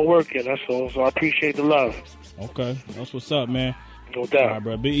want to put more work in, that's all. So I appreciate the love. Okay, that's what's up, man. No doubt. All right,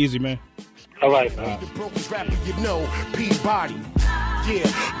 bro, be easy, man. All right, man. The brokest rapper you know, Peabody. Yeah,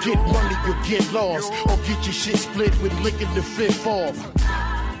 get money or get lost, or get your shit split with licking the fifth off.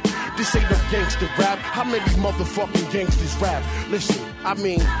 This ain't no gangster rap. How many motherfucking gangsters rap? Listen, I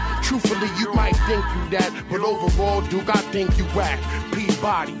mean, truthfully, you might think you that, but overall, Duke, I think you whack.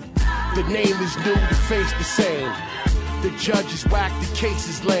 Peabody. The name is new, the face the same. The judge is whack, the case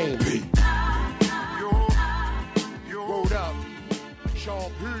is lame. Word up, Sean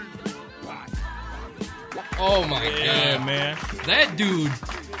P. Oh my god, man. That dude.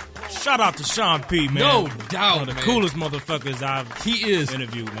 Shout out to Sean P, man. No doubt, one of the man. coolest motherfuckers I've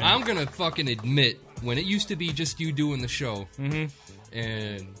interviewed, man. I'm gonna fucking admit, when it used to be just you doing the show,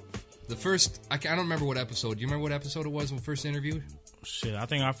 and the first, I don't remember what episode. Do you remember what episode it was when we first interviewed? Shit, I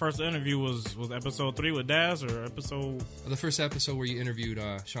think our first interview was episode 3 with Daz, or episode... The first episode where you interviewed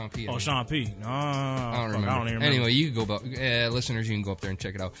Sean P. Oh, Sean P. No, I don't remember. I don't even remember. Anyway, you can go back. Listeners, you can go up there and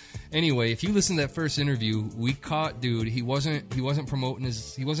check it out. Anyway, if you listen to that first interview, we caught dude. He wasn't promoting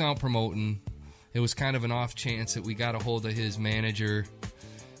he wasn't out promoting. It was kind of an off chance that we got a hold of his manager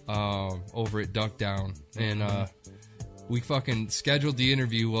over at Duck Down, and we fucking scheduled the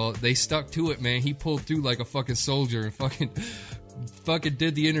interview. Well, they stuck to it, man. He pulled through like a fucking soldier and fucking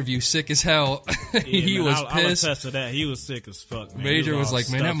did the interview sick as hell. Yeah, he man, was I'll pissed. attest to that. He was sick as fuck, man. Major was all like,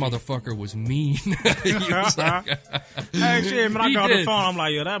 man, that stuffy. motherfucker was mean. He was like, Hey, shit, man, I He got did. the phone. I'm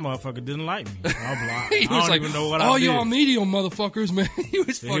like, yo, that motherfucker didn't like me. I'm like, he I was don't like, even know what I oh, did. y'all medium motherfuckers, man. He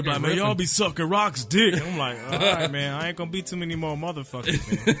was He fucking be like, man, ripping. y'all be sucking rocks dick. I'm like, all right, man, I ain't gonna be too many more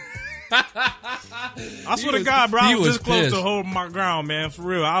motherfuckers, man. I swear to God, bro, I was this close pissed. to holding my ground, man. For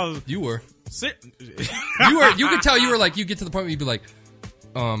real, I was. You were. You You could tell you were like, you get to the point where you'd be like,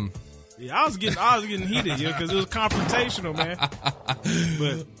 Yeah, I was getting heated, yeah, because it was confrontational, man.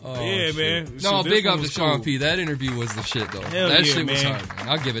 But yeah, shit. man. No, Shit, big this up one to was Sean cool. P. That interview was the shit, though. Hell that yeah, shit was man. hard, man.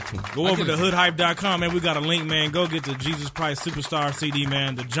 I'll give it to him. Go over to hoodhype.com, man. We got a link, man. Go get the Jesus Price Superstar CD,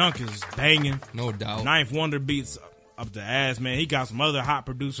 man. The junk is banging. No doubt. Ninth Wonder beats up the ass, man. He got some other hot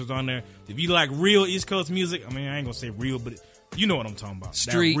producers on there. If you like real East Coast music, I mean, I ain't gonna say real, but you know what I'm talking about.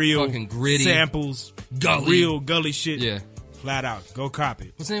 Street, that real, fucking gritty, samples, gully. real gully shit. Yeah. Flat out. Go copy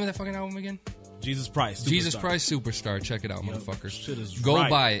it. What's the name of that fucking album again? Jesus Price Superstar. Jesus Price Superstar. Check it out, motherfuckers. Shit is Go right.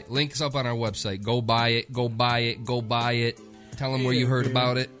 buy it. Link's up on our website. Go buy it. Go buy it. Go buy it. Tell them where you heard man.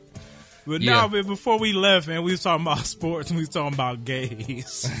 about it. But Yeah. now, man, before we left, man, we was talking about sports and we was talking about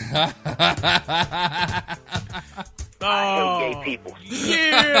gays. I hate gay people.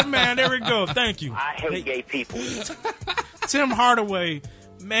 Yeah, man, there we go. Thank you. I hate gay people. Tim Hardaway,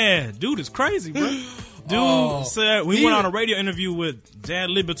 man, dude is crazy, bro. Dude said we went on a radio interview with Dan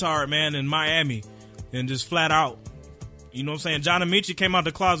Libetard, man, in Miami, and just flat out, you know what I'm saying? John Amici came out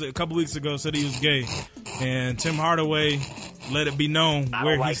the closet a couple weeks ago, said he was gay, and Tim Hardaway let it be known I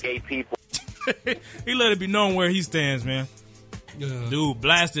where don't he's. like gay people. He let it be known where he stands, man. Dude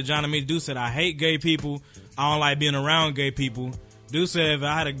blasted John Amici. Dude said, I hate gay people. I don't like being around gay people. Dude said if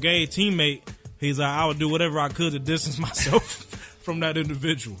I had a gay teammate, he's like, I would do whatever I could to distance myself from that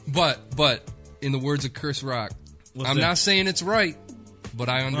individual. But in the words of Chris Rock, What's I'm that? not saying it's right, but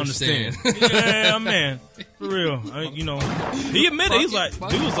I understand. Yeah, man. For real. You know, he admitted, he's like,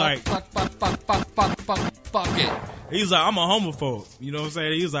 dude was like, fuck it. he's like, I'm a homophobe. You know what I'm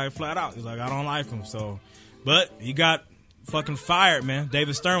saying? He's like, flat out. He's like, I don't like him. So, but he got fucking fired, man.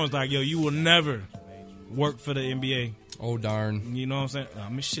 David Stern was like, yo, you will never work for the NBA. Oh, darn. You know what I'm saying? I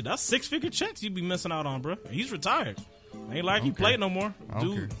mean, shit, that's 6-figure checks you'd be missing out on, bro. He's retired. Ain't like he played no more. I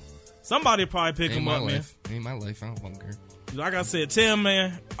don't Dude, care. somebody probably pick Ain't him my up, man. life. Ain't my life. I don't fucking care. Like I said, Tim,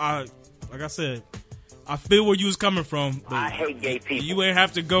 man, like I said, I feel where you was coming from. But I hate gay people. You ain't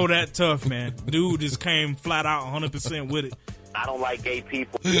have to go that tough, man. Dude just came flat out 100% with it. I don't like gay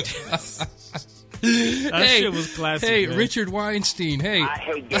people. That shit was classic. Hey, man. Richard Weinstein. Hey. I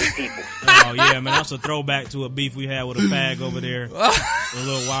hate gay people. Oh yeah, man. That's a throwback to a beef we had with a fag over there a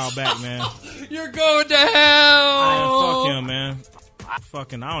little while back, man. You're going to hell. Man, fuck him, man.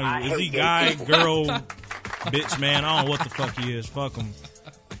 Fucking, I don't even. Is he guy, girl, bitch, man? I don't know what the fuck he is. Fuck him.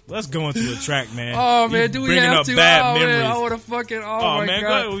 Let's go into a track, man. Oh man, You do we bringing have up to? bad Oh man, memories. I would have fucking. Oh, Oh, my man,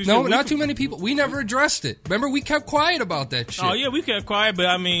 god. go ahead. No, We not could- too many people. We never addressed it. Remember, we kept quiet about that shit. Oh yeah, we kept quiet, but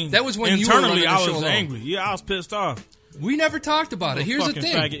I mean, That was when you were internally running the I show was alone. angry. Yeah, I was pissed off. We never talked about it. Here's the Fucking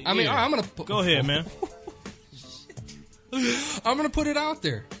thing. faggot. I mean, Yeah. I'm gonna Go ahead, man. I'm gonna put it out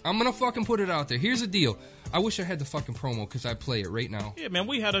there. I'm gonna fucking put it out there. Here's the deal. I wish I had the fucking promo because I play it right now. Yeah, man,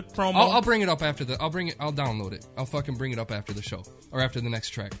 we had a promo. I'll bring it up after the. I'll download it. I'll fucking bring it up after the show or after the next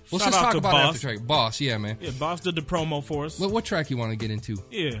track. Let's Shout just out talk to about Boss. it after the track. Boss, yeah, man. Yeah, Boss did the promo for us. What track you want to get into?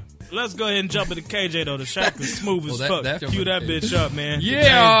 Yeah. Let's go ahead and jump into KJ, though. The track is smooth as Well, fuck. that- Cue that bitch up, man. The Yeah.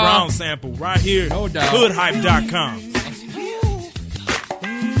 James Brown sample right here. No doubt. Hoodhype.com.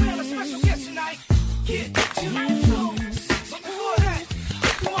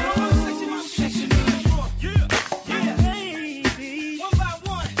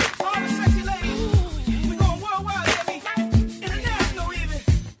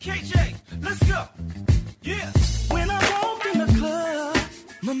 When I walked in the club,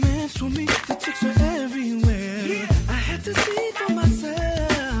 my man told me the chicks are everywhere. I had to see for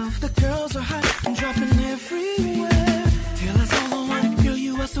myself. The girls are hot and dropping everywhere. Till I saw the one girl,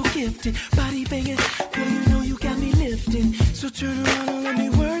 you are so gifted. Body banging, girl, you know you got me lifting. So turn around and let me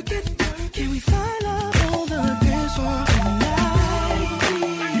work it. Can we find love on the dance floor tonight?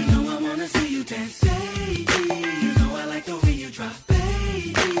 You know I wanna see you dance, baby. You know I like the way you drop,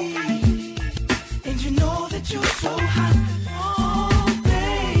 baby. And you know that you're so hot. Oh,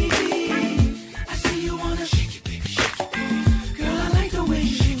 baby. I see you wanna shake it, baby, shake it, baby. Girl, I like the way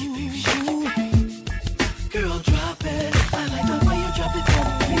you shake it, baby, shake it. Girl, drop it. I like the way you drop it for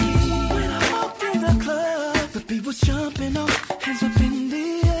me. When I walked in the club, the beat was jumping up, hands up in the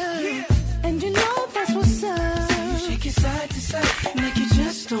air. And you know that's what's up. So you shake it side to side, like you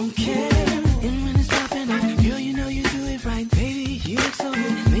just don't care. And when it's popping off, girl, you know you do it right. Baby, you look so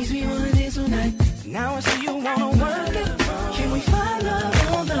good, makes me wanna dance all night. Now I see you wanna work it. Can we find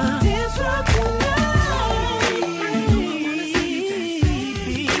love on the dance floor tonight?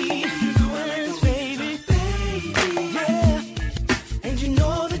 Dance, baby. Yeah. And you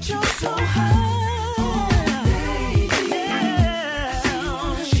know that you're so hot. Yeah.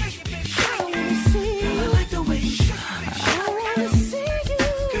 Let me see. Girl, I like the way you shake it. I wanna see you.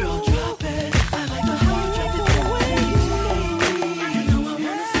 Girl, drop it. I like the way you drop it away. You know I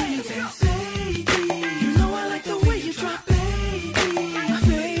wanna see you dance, baby. You know I like the way you drop, baby.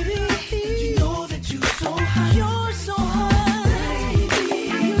 Baby, you know that you're so hot. You're so hot, baby.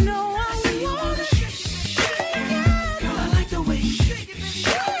 You know I wanna shake it. Girl, I like the way you shake it.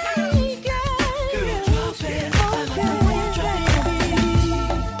 Girl, drop it. I like the way you drop it, baby.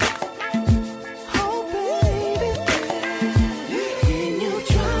 Oh, baby. When you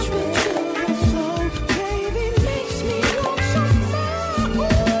drop it to the floor, baby, makes me want some more.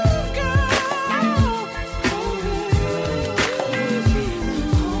 Ooh,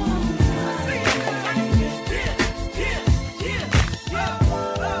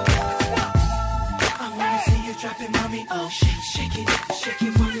 I wanna see you drop it, mommy. Oh, shake it,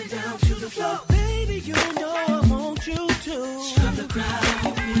 running down to the floor. Baby, you know I want you to stop the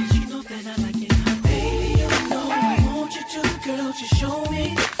crowd. You know that I like it. Baby, you know I want you to, girl, just show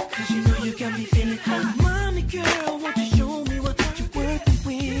me. 'Cause you know you got me feeling hot. Mommy, girl, won't you show me what you're working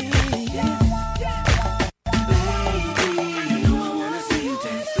with? Baby, you know I wanna see you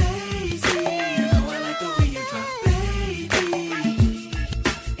dance, baby. You know I like the way you drop, baby.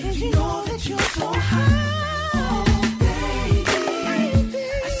 And you know that you're so hot. Oh, baby.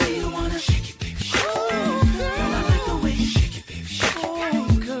 I see you wanna shake it, baby, shake it. Girl, I like the way you shake it, baby, shake it.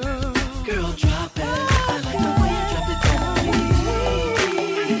 Girl, drop it. I like the way you drop it for me.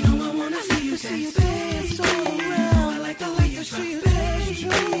 You know I wanna see you dance all around. I like the way you drop it, baby.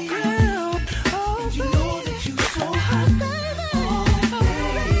 And you know that you're so hot. Oh,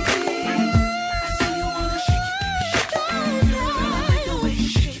 baby. I see you wanna shake it, baby, shake it. Girl, I like the way you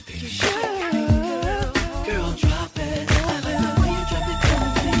shake it, baby, shake it. Girl, drop it. I like the way you drop it for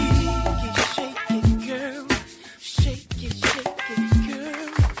me. Shake it, girl. Shake it, girl.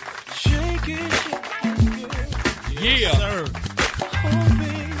 Shake it, girl. Yeah, sir. Oh,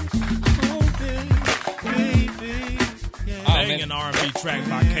 baby, baby. Banging R&B track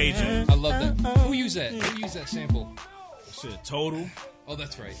by KJ. I love that. Who used that? Who used that sample? Shit, Total. Oh,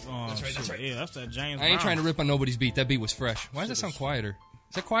 that's right. That's That's right. Yeah, that's that James I ain't Brown. trying to rip on nobody's beat. That beat was fresh. Why does that sound quieter?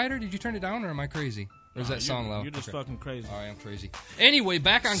 Is that quieter? Did you turn it down, or am I crazy? Or is that song loud? You're just Okay. fucking crazy. All right, I'm crazy. Anyway,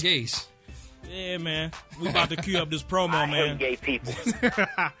 back on Gase. Yeah, man. We about to cue up this promo, I man. hate gay people.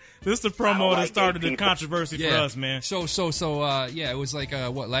 This is the I promo don't that like started gay the people. controversy for us, man. So, yeah, it was like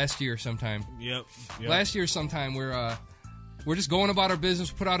last year sometime. Yep. Last year sometime we're just going about our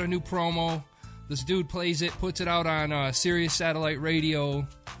business. Put out a new promo. This dude plays it, puts it out on Sirius Satellite Radio.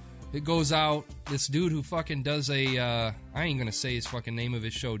 It goes out. This dude who fucking does I ain't gonna say his fucking name of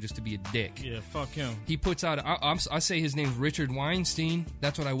his show just to be a dick. Yeah, fuck him. He puts out. I say his name's Richard Weinstein.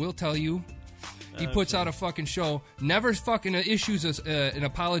 That's what I will tell you. He puts out a fucking show. Never fucking issues an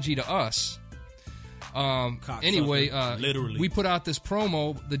apology to us. Anyway, literally, we put out this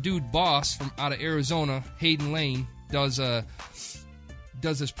promo. The dude Boss from out of Arizona, Hayden Lane, does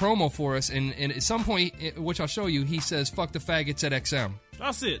this promo for us, and at some point, which I'll show you, he says, "Fuck the faggots at XM."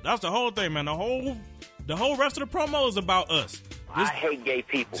 That's it. That's the whole thing, man. The whole rest of the promo is about us. I hate gay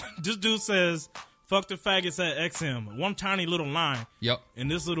people. This dude says, "Fuck the faggots at XM." One tiny little line. Yep. And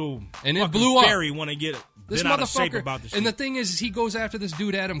this little and it fucking blew up. fairy want to get This bent out of shape motherfucker. about the shit. And the thing is he goes after this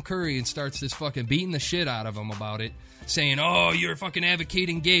dude Adam Curry and starts this fucking beating the shit out of him about it, saying, "Oh, you're fucking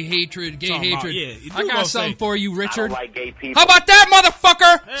advocating gay hatred, gay Talking about- hatred." yeah, you I do got gonna something say- for you, Richard. I don't like gay people. How about that,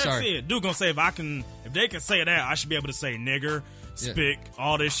 motherfucker? That's Sorry. it. Dude gonna say if they can say that, I should be able to say nigger, spick,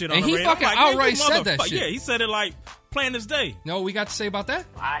 all this shit on And the he radio. I'm fucking like, outright nigga, said that motherfucker. shit. Yeah, he said it like plain as day. No, we got to say about that?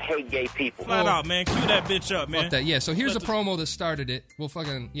 I hate gay people. Flat out, man. Cue that bitch up, man. Fuck that. Yeah, so here's Let the promo that started it. We'll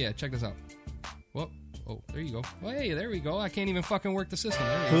fucking, check this out. Well, oh, there you go. Well, hey, there we go. I can't even fucking work the system.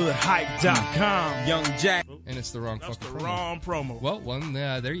 Hoodhype.com, Young Jack. And it's the wrong That's fucking the promo. wrong promo.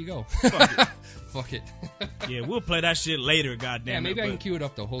 Well, there you go. Fuck it. Fuck it. Yeah, we'll play that shit later, goddamn Yeah, it. maybe I can but cue it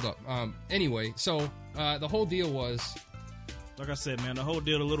up though. Hold up. Anyway, so the whole deal was, like I said, man, the whole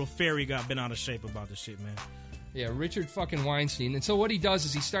deal, the little fairy got bent out of shape about this shit, man. yeah, Richard fucking Weinstein. And so what he does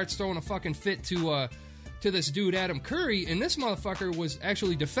is he starts throwing a fucking fit to this dude Adam Curry, and this motherfucker was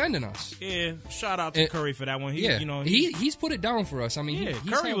actually defending us. Yeah, shout out to Curry for that one. He, yeah, you know, he's put it down for us. I mean, yeah,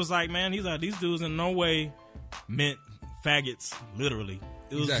 he's Curry held- was like, man, he's like, these dudes in no way meant faggots, literally.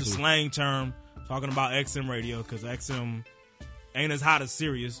 It was Exactly. a slang term talking about XM radio because XM ain't as hot as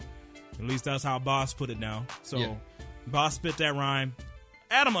Sirius. At least that's how Boss put it down. So Yeah. Boss spit that rhyme.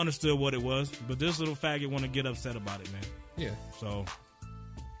 Adam understood what it was, but this little faggot want to get upset about it, man. Yeah. So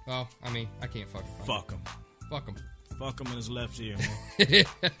Well, I mean, I can't fucking fuck him. Fuck him. Fuck him in his left ear, man.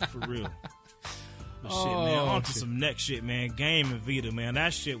 For real. But shit, man. Oh, On to shit. some next shit, man. Game and Vita, man.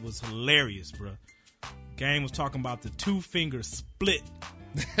 That shit was hilarious, bro. Game was talking about the 2-finger split.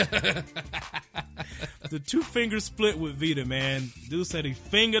 The 2-finger split with Vita, man. Dude said he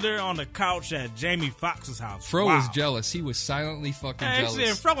fingered her on the couch at Jamie Foxx's house. Fro Wow. was jealous. He was silently fucking Actually,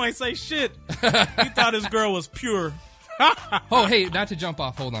 jealous. Fro ain't say shit. He thought his girl was pure. Oh, hey, not to jump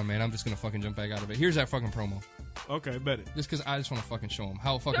off. Hold on, man. I'm just gonna fucking jump back out of it. Here's that fucking promo. Okay, bet it. Just because I just want to fucking show him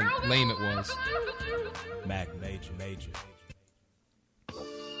how fucking lame it was. Mac Major.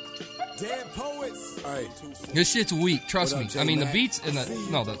 Dead poets. All right. This shit's weak. Trust What me. up, I mean, the J-Mac? beats and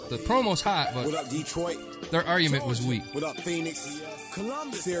the promo's hot, What but up, Detroit? their argument was weak. What up, Phoenix?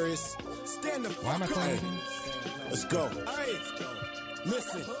 Columbus. Serious. Stand the Why am I fuck playing up. anything? Let's go.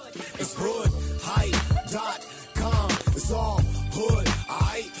 Listen, it's hoodhype.com. It's all hood,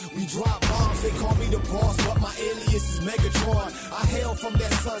 alright? We drop bombs, they call me the boss, but my alias is Megatron. I hail from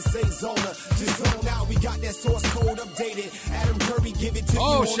that Sunset Zona. Just zone out, we got that source code updated. Adam Curry, give it to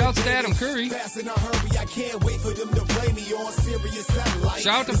Oh, you on shouts the to daily. Adam Curry. Fast in a hurry, I can't wait for them to play me on Sirius Satellite.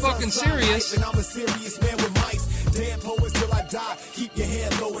 Shout to It's fucking Sunshine Sirius. Life, and I'm a serious man with mics. Dead poets till I die. Keep your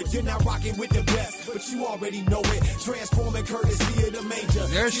head lowered. You're not rocking with the best, but you already know it. Transforming courtesy of the major.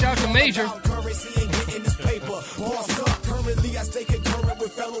 There's shout to Major. Currency ain't getting this paper. Boss up. Currently, I stay concurrent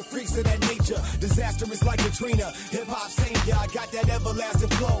with fellow freaks of that nature. Disaster is like Katrina. Hip hop savior. I got that everlasting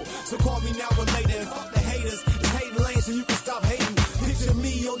flow. So call me now or later. And fuck the haters. It's hating lane so you can stop hating. Picture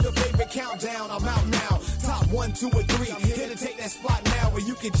me on your favorite countdown. I'm out now. Top 1, 2, or 3. I'm here to take that spot now where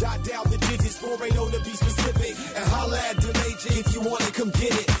you can jot down the digits. 480 to be specific. And holla at the major if you want it. Come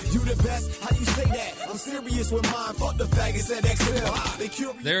get it. You the best. How you say that? I'm serious with mine. Fuck the faggots at XL. They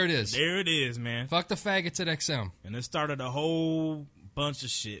curious. There it is. There it is, man. Fuck the faggots at XM. And it started a whole bunch of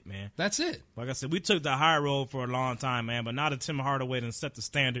shit, man. That's it. Like I said, we took the high road for a long time, man. But now that Tim Hardaway done set the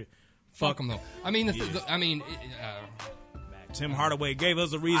standard, Fuck them though. I mean, Tim Hardaway gave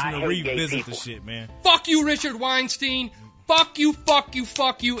us a reason I to hate gay revisit people. the shit, man. fuck you, Richard Weinstein. Fuck you, fuck you,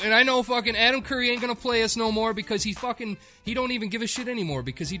 fuck you. And I know fucking Adam Curry ain't gonna play us no more because he don't even give a shit anymore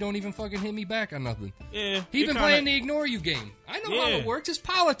because he don't even fucking hit me back on nothing. Yeah. He been playing the ignore you game. I know how it works. It's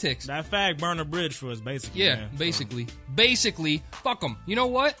politics. That fag burned a bridge for us, basically. Yeah, man. basically. Basically, fuck them. You know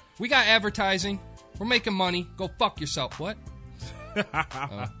what? We got advertising. We're making money. Go fuck yourself. What?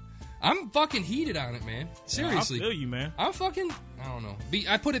 I'm fucking heated on it, man. Seriously. I feel you, man. I'm fucking, I don't know.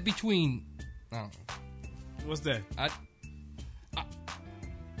 I put it between, I don't know. What's that?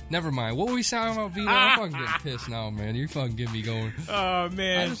 Never mind. What were we talking about, Vito? I'm fucking getting pissed now, man. You fucking get me going. Oh,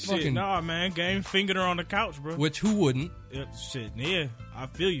 man. Shit. Fucking, nah, man. Game fingered her on the couch, bro. Which, who wouldn't? Shit, yeah. I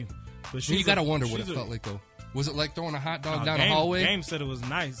feel you. But you gotta wonder what it felt like, though. Was it like throwing a hot dog down Game, a hallway? Game said it was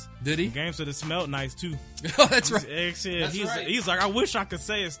nice. Did he? Game said it smelled nice, too. Oh, that's right. He's like, I wish I could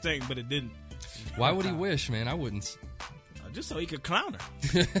say it stank, but it didn't. Why would he wish, man? I wouldn't. Just so he could clown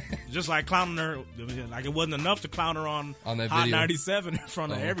her. Just like clowning her. Like it wasn't enough to clown her on that Hot video. 97 in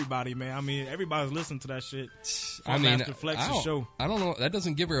front of everybody, man. I mean, everybody's listening to that shit. I mean, after Flex's show. I don't know. That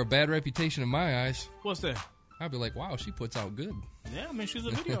doesn't give her a bad reputation in my eyes. What's that? I'd be like, wow, she puts out good. Yeah, I mean, she's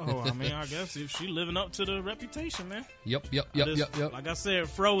a video whore. I mean, I guess if she living up to the reputation, man. Yep. Like I said,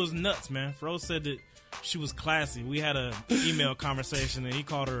 Fro was nuts, man. Fro said that she was classy. We had a email conversation, and he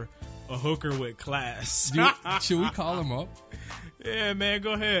called her a hooker with class. Should we call him up? Yeah, man,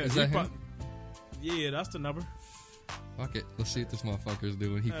 go ahead. Is that him? Yeah, that's the number. Fuck it. Let's see what this motherfucker's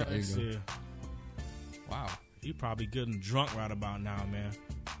doing. He probably go. Wow. He probably good and drunk right about now, man.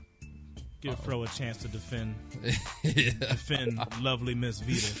 Give Fro a chance to defend lovely Miss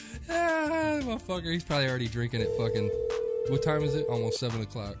Vita. Motherfucker, he's probably already drinking at fucking... What time is it? Almost 7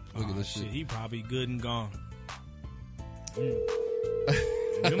 o'clock. Look at this shit. He probably good and gone.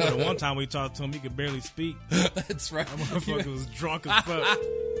 Remember the one time we talked to him, he could barely speak. That's right. That motherfucker was drunk as fuck.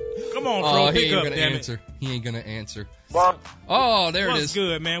 Come on, Fro, pick up, damn it. He ain't gonna answer. Well, oh, there it is. What's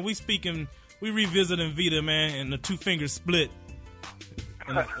good, man? We revisiting Vita, man, and the two fingers split.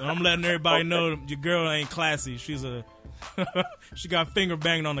 And I'm letting everybody know your girl ain't classy. She's she got finger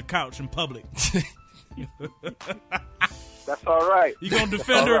banged on the couch in public. That's all right. You gonna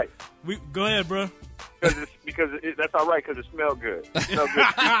defend her? Right. Go ahead, bro. Because that's all right. Because it smelled good. It smelled good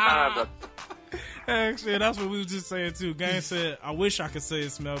 3 times. Actually, that's what we was just saying too. Gang said, "I wish I could say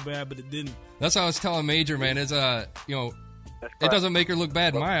it smelled bad, but it didn't." That's how I was telling Major, man. It's it doesn't make her look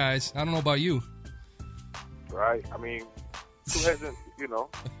bad in my eyes. I don't know about you. Right. I mean, who hasn't? You know.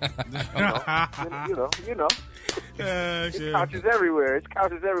 It's couches everywhere. It's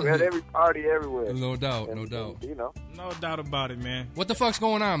couches everywhere. At every party, everywhere. No doubt. You know. No doubt about it, man. What the fuck's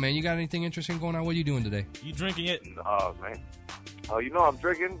going on, man? You got anything interesting going on? What are you doing today? You drinking it? Oh, man. Oh, I'm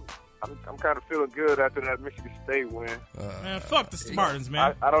drinking. I'm kind of feeling good after that Michigan State win. Man, fuck the Spartans,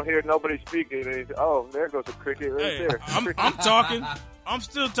 man. I don't hear nobody speaking. Oh, there goes a cricket right there. I'm talking. I'm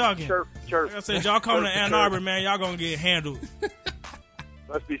still talking. Chirp. Like I said, y'all coming to Ann Arbor, man. Y'all gonna get handled.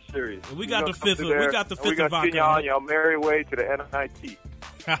 Let's be serious. We got the fifth. We got the fifth of vodka. We're gonna send y'all on your merry way to the NIT.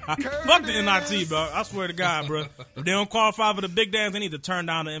 Fuck the NIT, bro. I swear to God, bro. If they don't qualify for the big dance, they need to turn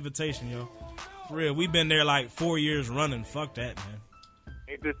down the invitation, yo. For real, we've been there like 4 years running. Fuck that, man.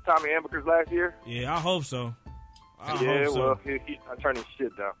 Ain't this Tommy Amaker's last year? Yeah, I hope so. Well, he's not turning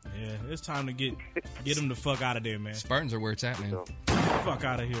shit down. Yeah, it's time to get him the fuck out of there, man. Spartans are where it's at, man. Fuck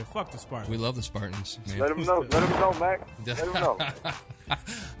out of here. Fuck the Spartans. We love the Spartans, man. Let them know. Let them know, Mac. Let them know.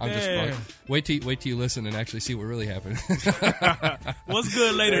 I'm just fucking. Wait till you listen and actually see what really happened. What's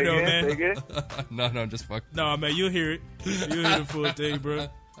good later, though, man? No, just fuck. No, man, you'll hear it. You'll hear the full thing, bro.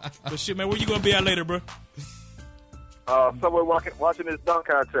 But shit, man, where you gonna be at later, bro? Somewhere watching this dunk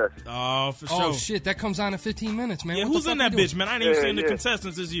contest. Oh, for sure. Oh, shit, that comes on in 15 minutes, man. Yeah, what who's in that bitch, man? I ain't even seen the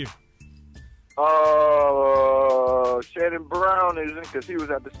contestants this year. Shannon Brown is in because he was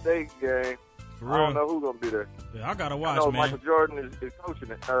at the state game. For real? I don't know who's going to be there. Yeah, I got to watch, I know man. Michael Jordan is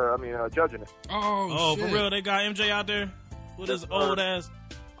coaching it. Judging it. Oh, shit. For real? They got MJ out there with his old ass.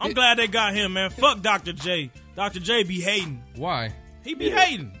 I'm glad they got him, man. Fuck Dr. J. Dr. J be hating. Why? He be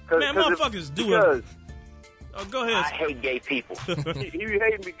hating. Man, motherfuckers do it. Oh, go ahead. I hate gay people. he be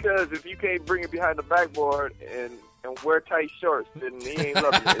hating because if you can't bring it behind the backboard and wear tight shorts, then he ain't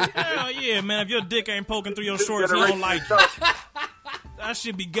loving it. Hell yeah, man. If your dick ain't poking through your shorts, he don't like you. That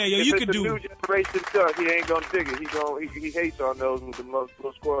should be gay. Yo, you could do. If it's a new generation stuff, he ain't gonna dig it. He hates on those with the most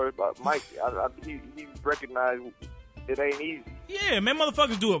scorers. But Mike, he recognized it ain't easy. Yeah, man,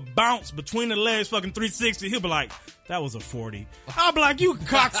 motherfuckers do a bounce between the legs, fucking 360. He'll be like, that was a 40. I'll be like, you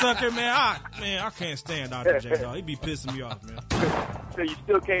cocksucker, man. I can't stand Dr. J, dog. He be pissing me off, man. So you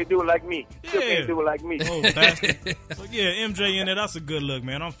still can't do it like me. Still can't do it like me. Oh, bastard. So, yeah, MJ in there, that's a good look,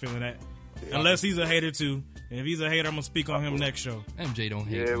 man. I'm feeling that. Unless he's a hater, too. And if he's a hater, I'm gonna speak on him next show. MJ don't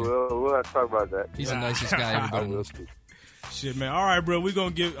hate. Yeah, we'll have to talk about that. He's the nicest guy everybody knows. Shit, man. All right, bro. I'm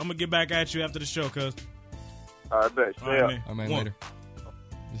gonna get back at you after the show, cuz. All right, bet. All right, man. Later.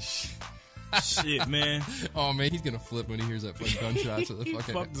 Shit, man. Oh man, he's gonna flip when he hears that fucking gunshots of the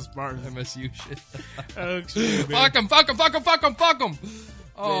fucking Fuck the Spartans. MSU shit. Oh, shit, man. Fuck him.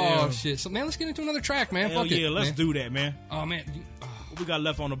 Oh Damn. shit. So man, let's get into another track, man. Hell Fuck yeah, it. let's man. do that, man. Oh man. What we got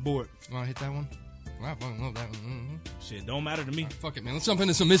left on the board? Wanna hit that one? Wow, I fucking love that one. Mm-hmm. Shit, don't matter to me. Fuck it, man. Let's jump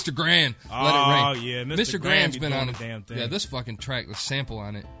into some Mr. Grand. Oh, Let it rain. yeah. Mr. Grand's been on the damn thing. Yeah, this fucking track, the sample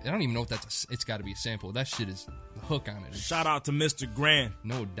on it. I don't even know if it's got to be a sample. That shit is the hook on it. Shout out to Mr. Grand.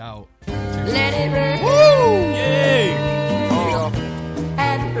 No doubt. Let it rain. Woo! Yay!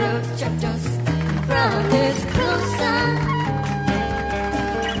 And protect us from this cruel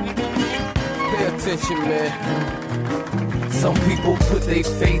Pay attention, man. Some people put their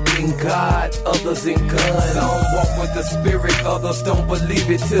faith in God, others in guns. Some walk with the spirit, others don't believe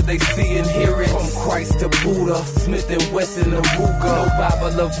it till they see and hear it. From Christ to Buddha, Smith and Wesson and Ruger. No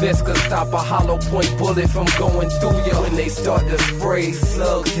Bible or vest could stop a hollow point bullet from going through you. When they start to spray,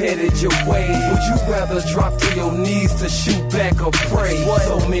 slugs headed your way. Would you rather drop to your knees to shoot back or pray?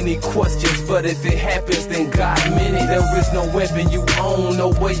 So many questions, but if it happens, then God meant it. There is no weapon you own, no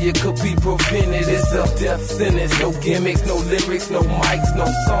way it could be prevented. It's a death sentence, no gimmicks, no lyrics, no mics, no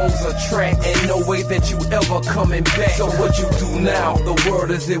songs or tracks. Ain't no way that you ever coming back. So what you do now, the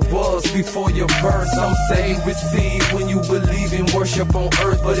world as it was before your birth. Some say receive when you believe in worship on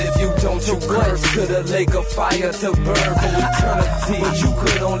earth. But if you don't, you curse to the lake of fire to burn for eternity. But you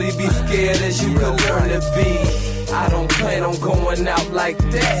could only be scared as you could learn to be. I don't plan on going out like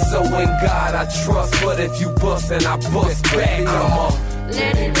that. So in God I trust. But if you bust, then I bust back. Come on.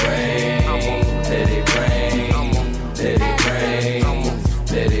 Let it rain. Let it rain. Let it rain,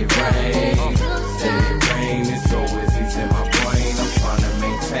 let it rain, let it rain. It's always in my brain. I'm trying to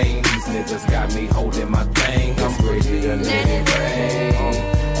maintain. These niggas got me holding my thing. I'm ready to let it rain,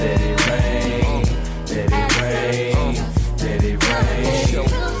 let it rain, let it rain, let it rain,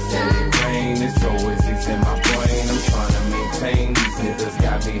 let it rain. It's always in my brain. I'm trying to maintain. These niggas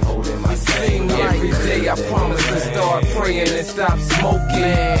got me holding my thing. Every day I promise to start praying and stop smoking.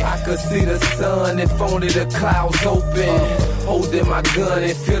 I could see the sun if only the clouds open. Holding my gun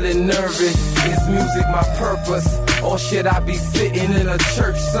and feeling nervous. Is music my purpose? Or should I be sitting in a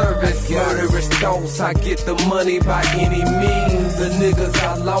church service? Murderous thoughts, I get the money by any means. The niggas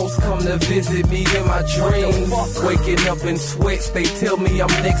I lost come to visit me in my dreams. Waking up in sweats, they tell me I'm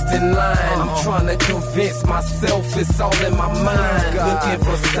next in line. I'm trying to convince myself it's all in my mind. Looking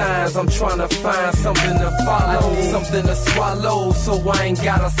for signs, I'm trying to find something to follow, something to swallow, so I ain't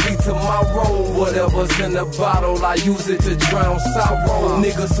gotta see tomorrow. Whatever's in the bottle, I use it to drown sorrow.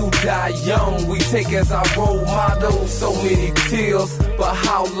 Niggas who die young, we take as our role model. So many tears, but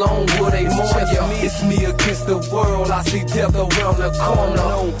how long will they mourn you? It's me against the world, I see death around the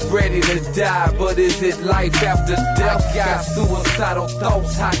corner. Ready to die, but is it life after death? Got suicidal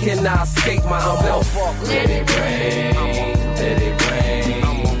thoughts, how can I escape myself? Let it rain, let it rain,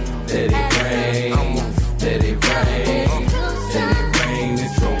 let it rain, let it rain, let it rain.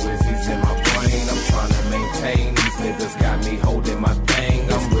 It's always in my brain. I'm trying to maintain. These niggas got me holding my thing.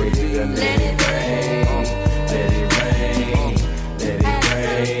 I'm ready to let it rain. Let it rain, let it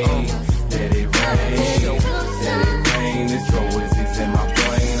rain, let it rain, let it rain. It's always in my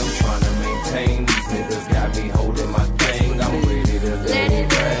brain. I'm trying to maintain. These niggas got me holding my thing. I'm ready to let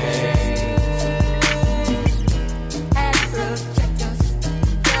it rain. and protect us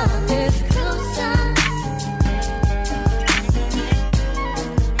from this cruel sun.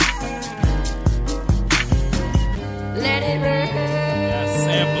 Let it rain. That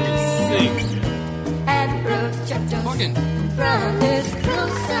sample is sick. And protect us Fucking from this cruel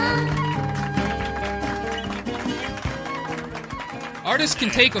sun. artists can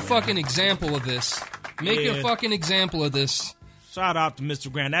take a fucking example of this. Make a Yeah. fucking example of this. Shout out to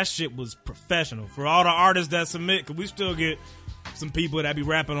Mr. Grant. That shit was professional. For all the artists that submit, because we still get some people that be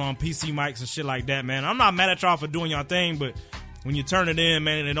rapping on PC mics and shit like that, man. I'm not mad at y'all for doing your thing, but when you turn it in,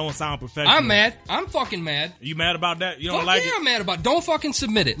 man, it don't sound professional. I'm mad. I'm fucking mad. You mad about that? You don't Fuck like yeah, it? I'm mad about it. Don't fucking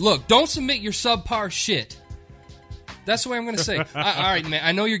submit it. Look, don't submit your subpar shit. That's the way I'm going to say. All right, man.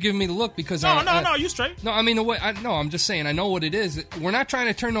 I know you're giving me the look because No, you straight. No, I mean the way. I'm just saying. I know what it is. We're not trying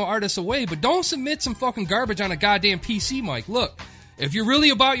to turn no artists away, but don't submit some fucking garbage on a goddamn PC mic. Look, if you're really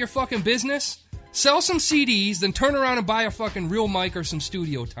about your fucking business, sell some CDs, then turn around and buy a fucking real mic or some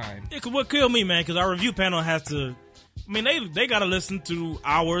studio time. Yeah, 'cause what killed me, man, because our review panel has to I mean, they gotta listen to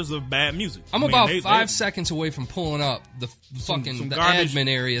hours of bad music. I'm I mean, about they- 5 seconds away from pulling up the Some fucking the garbage. admin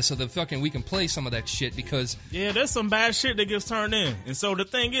area so we can play some of that shit because Yeah, there's some bad shit that gets turned in. And so the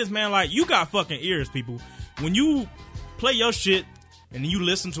thing is, man, like, you got fucking ears, people. When you play your shit and you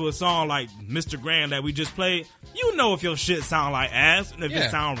listen to a song like Mr. Grand that we just played, you know if your shit sound like ass and if Yeah.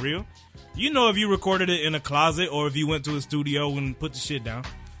 it sound real. You know if you recorded it in a closet or if you went to a studio and put the shit down.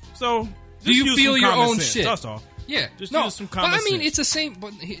 So, just do you use feel some your common own sense, shit? That's all. Yeah, Just no, use some but common I mean sense. it's the same.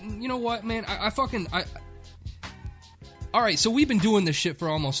 But you know what, man? I all right, so we've been doing this shit for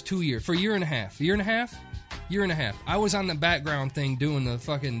almost 2 years, for a year and a half. I was on the background thing doing the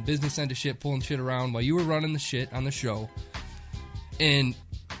fucking business end of shit, pulling shit around while you were running the shit on the show. And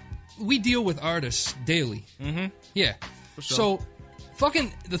we deal with artists daily. Mm-hmm. Yeah. For sure. So,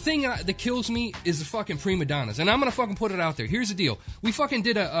 fucking, the thing that kills me is the fucking prima donnas. And I'm gonna fucking put it out there. Here's the deal. We fucking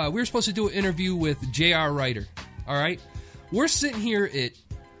did we were supposed to do an interview with J.R. Ryder. Alright? We're sitting here at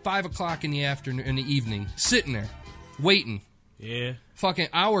 5 o'clock in the afternoon, in the evening, sitting there, waiting. Yeah. Fucking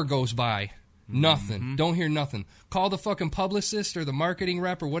hour goes by. Nothing. Mm-hmm. Don't hear nothing. Call the fucking publicist or the marketing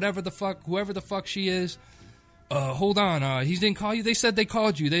rep or whatever the fuck, whoever the fuck she is. Hold on. He didn't call you. They said they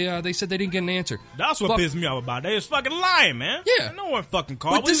called you. They said they didn't get an answer. That's what pissed me off about it. They was fucking lying, man. Yeah. No one fucking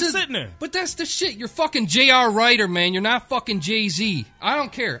called. We was sitting there. But that's the shit. You're fucking J.R. Ryder, man. You're not fucking Jay-Z. I don't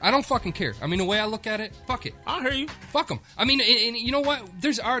care. I don't fucking care. I mean, the way I look at it, fuck it. I hear you. Fuck them. I mean, and you know what?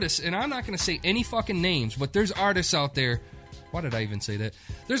 There's artists, and I'm not going to say any fucking names, but there's artists out there. Why did I even say that?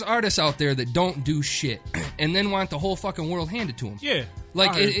 There's artists out there that don't do shit and then want the whole fucking world handed to them. Yeah.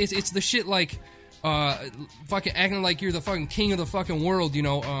 Like, I hear you. it's the shit like fucking acting like you're the fucking king of the fucking world, you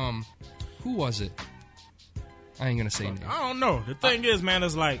know. Who was it? I ain't gonna say names. I don't know. The thing is, man,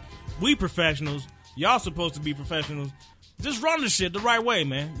 it's like, we professionals. Y'all supposed to be professionals. Just run the shit the right way,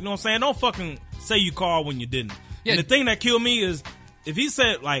 man. You know what I'm saying? Don't fucking say you called when you didn't. Yeah. And the thing that killed me is, if he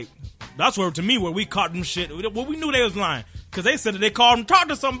said, like, that's where, to me, where we caught them shit. Well, we knew they was lying. Because they said that they called him, talk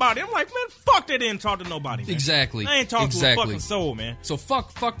to somebody. I'm like, man, fuck, they didn't talk to nobody, man. Exactly. They ain't talked to a fucking soul, man. So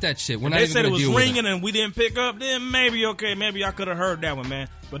fuck that shit. We're If not they even said it gonna was deal with ringing and we didn't pick up, then maybe, okay, maybe I could have heard that one, man.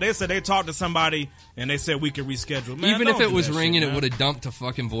 But they said they talked to somebody and they said we could reschedule. Man, Even if don't it do was that ringing, shit, it man. would have dumped to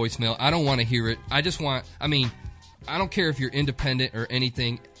fucking voicemail. I don't want to hear it. I just want, I mean, I don't care if you're independent or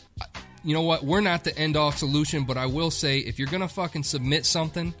anything. You know what? We're not the end-all solution, but I will say, if you're going to fucking submit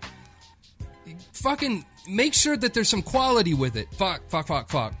something, fucking make sure that there's some quality with it. Fuck. I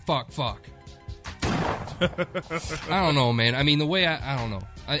don't know, man. I mean, the way I don't know.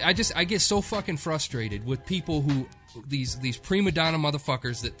 I get so fucking frustrated with people who, these prima donna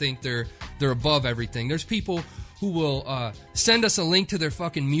motherfuckers that think they're above everything. There's people who will send us a link to their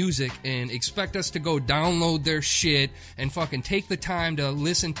fucking music and expect us to go download their shit and fucking take the time to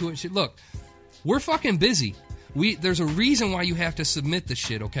listen to it. Shit, look, we're fucking busy. There's a reason why you have to submit the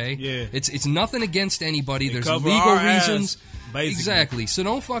shit, okay? Yeah. It's nothing against anybody. They There's cover legal our ass, reasons. basically. Exactly. So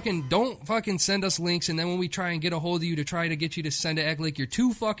don't fucking send us links, and then when we try and get a hold of you to try to get you to send it, act like you're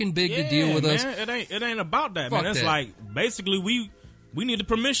too fucking big to deal with us. It ain't about that, Fuck man. It's that. like, basically, we need the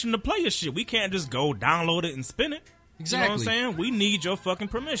permission to play your shit. We can't just go download it and spin it. Exactly. You know what I'm saying? We need your fucking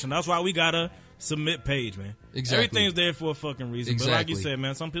permission. That's why we got a submit page, man. Exactly. Everything's there for a fucking reason. But like you Exactly. said,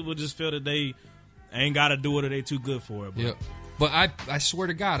 man, some people just feel that they ain't got to do it or they too good for it. But Yeah. But I swear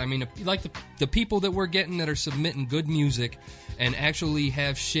to God, I mean, like the people that we're getting that are submitting good music and actually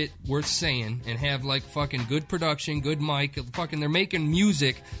have shit worth saying and have like fucking good production, good mic, fucking they're making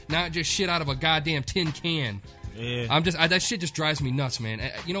music, not just shit out of a goddamn tin can. Yeah. That shit just drives me nuts, man.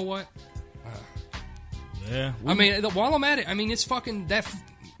 You know what? Yeah. I mean, while I'm at it, I mean, it's fucking that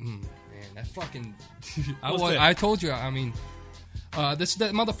fucking. What's that? I told you. I mean, that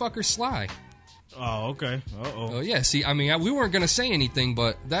motherfucker Sly. Oh, okay. Oh yeah. See, I mean, we weren't gonna say anything,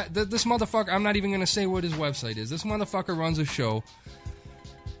 but this motherfucker. I'm not even gonna say what his website is. This motherfucker runs a show.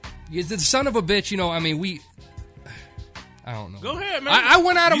 He's the son of a bitch. You know. I mean, I don't know. Go ahead, man. I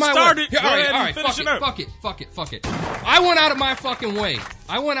went out of You my started. way. Yeah, Go all ahead and right. finish it up. Fuck it. I went out of my fucking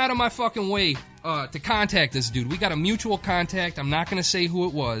way. To contact this dude. We got a mutual contact. I'm not gonna say who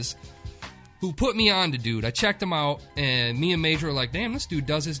it was. Who put me on to dude. I checked him out, and me and Major were like, damn, this dude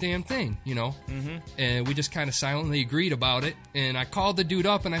does his damn thing, you know? Mm-hmm. And we just kind of silently agreed about it. And I called the dude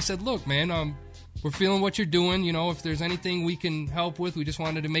up, and I said, look, man, we're feeling what you're doing. You know, if there's anything we can help with, we just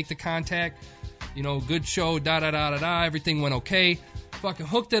wanted to make the contact. You know, good show, da-da-da-da-da. Everything went okay. Fucking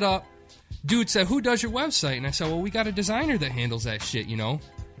hooked it up. Dude said, who does your website? And I said, well, we got a designer that handles that shit, you know?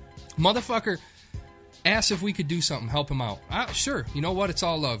 Motherfucker asked if we could do something, help him out. Sure, you know what? It's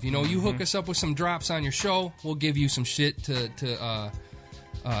all love. You know, you hook us up with some drops on your show, we'll give you some shit to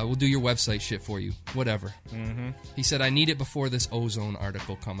We'll do your website shit for you. Whatever. Mm-hmm. He said, I need it before this ozone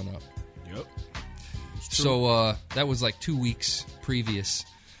article coming up. Yep. So that was like 2 weeks previous.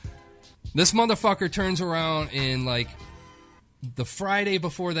 This motherfucker turns around and like the Friday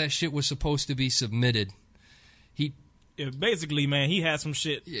before that shit was supposed to be submitted. Basically, man, he had some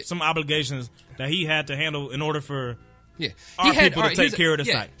shit, some obligations that he had to handle in order for our people to take care of the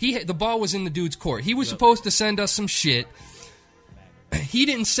site. The ball was in the dude's court. He was supposed to send us some shit. He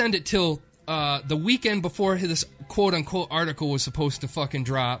didn't send it till the weekend before this quote-unquote article was supposed to fucking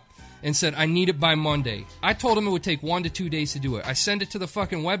drop, and said, I need it by Monday. I told him it would take 1 to 2 days to do it. I sent it to the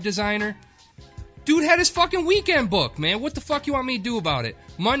fucking web designer. Dude had his fucking weekend booked, man. What the fuck you want me to do about it?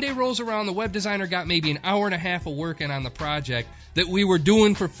 Monday rolls around, the web designer got maybe an hour and a half of working on the project that we were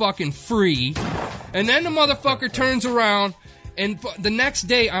doing for fucking free. And then the motherfucker turns around, and the next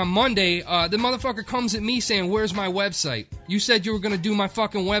day on Monday, the motherfucker comes at me saying, where's my website? You said you were going to do my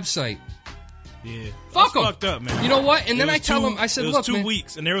fucking website. Yeah. Fuck him. Fucked up, man. You know what? And then I tell him, I said, look, it was 2 man.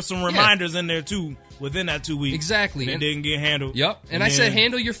 weeks, and there were some reminders in there, too, within that 2 weeks. Exactly. That didn't get handled. Yep. And I said,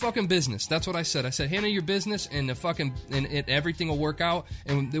 handle your fucking business. That's what I said. I said, handle your business, and the fucking and everything will work out,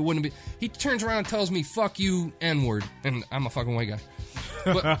 and it wouldn't be. He turns around and tells me, fuck you, N-word. And I'm a fucking white guy.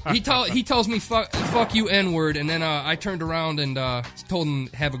 But he tells me, fuck you, N-word, and then I turned around and told him,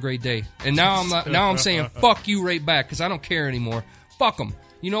 have a great day. And now I'm saying, fuck you right back, because I don't care anymore. Fuck him.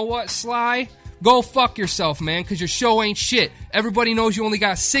 You know what, Sly? Go fuck yourself, man, because your show ain't shit. Everybody knows you only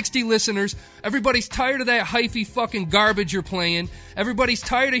got 60 listeners. Everybody's tired of that hyphy fucking garbage you're playing. Everybody's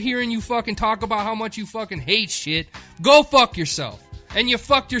tired of hearing you fucking talk about how much you fucking hate shit. Go fuck yourself. And you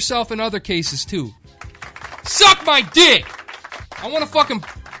fucked yourself in other cases, too. Suck my dick! I want to fucking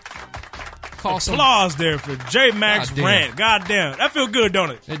call some... Applause there for J-Max rant. Goddamn. That feel good,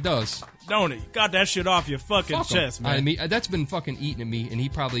 don't it? It does. Don't it? You got that shit off your fucking chest, man. I mean, that's been fucking eating at me, and he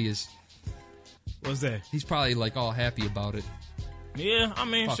probably is... What's that? He's probably like all happy about it. Yeah, I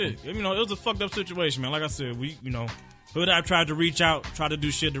mean, shit. You know, it was a fucked up situation, man. Like I said, Hood Hype tried to reach out, try to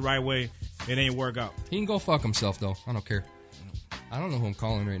do shit the right way. It ain't work out. He can go fuck himself, though. I don't care. I don't know who I'm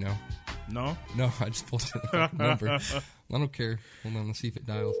calling right now. No? No, I just pulled the number. I don't care. Hold on, let's see if it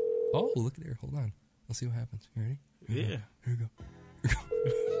dials. Oh, look there. Hold on. Let's see what happens. You ready? Yeah. Here we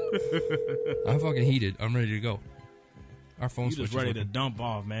go. I'm fucking heated. I'm ready to go. Our phone switch just ready to dump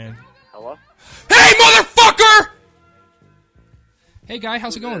off, man. Hello? Hey, motherfucker! Hey, guy,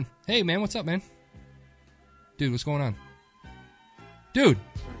 how's it going? Hey, man, what's up, man? Dude, what's going on? Dude.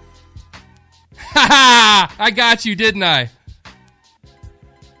 Ha ha! I got you, didn't I?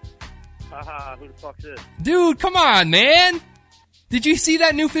 Haha, who the fuck's this? Dude, come on, man! Did you see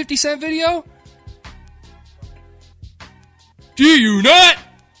that new 50 Cent video? G-Unit!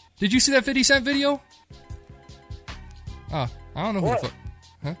 Did you see that 50 Cent video? Oh, I don't know who the fuck.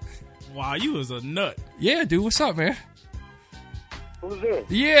 Huh? Wow, you was a nut. Yeah, dude, what's up, man? Who's this?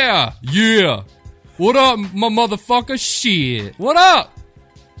 Yeah. What up, my motherfucker? Shit. What up?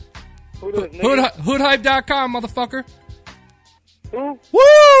 Who this, nigga? Hoodhype.com, motherfucker. Who?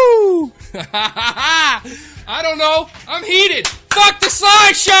 Woo! I don't know. I'm heated. Fuck the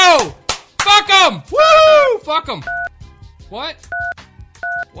slideshow! Fuck them! Woo! Fuck them. What?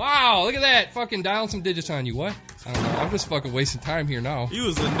 Wow, look at that. Fucking dialing some digits on you. What? I don't know. I'm just fucking wasting time here now. You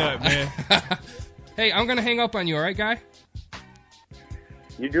was a nut, man. Hey, I'm gonna hang up on you, alright, guy?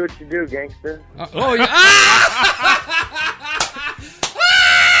 You do what you do, gangster. Oh, yeah.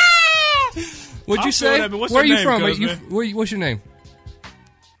 What'd you say? What's Where are your you name, from? What's your name?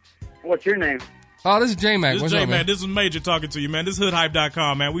 What's your name? Oh, this is J-Mac. This What's is up, J-Mac. man? This is Major talking to you, man. This is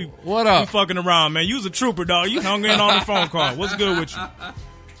hoodhype.com, man. What up? We fucking around, man. You was a trooper, dog. You hung in on the phone call. What's good with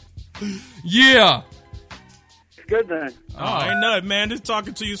you? Yeah. It's good then. Oh, ain't nothing, man. Just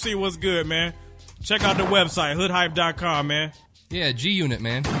talking to you, see what's good, man. Check out the website, hoodhype.com, man. Yeah, G-Unit,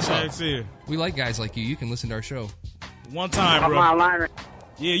 man. What's up? Check it. We like guys like you. You can listen to our show. One time, bro. I'm online.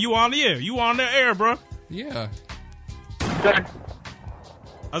 Yeah, you on the air. You on the air, bro. Yeah.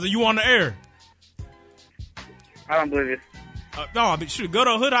 I said, you on the air. I don't believe you. No, I mean, shoot, go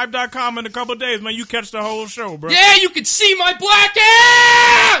to hoodhype.com in a couple of days, man. You catch the whole show, bro. Yeah, you can see my black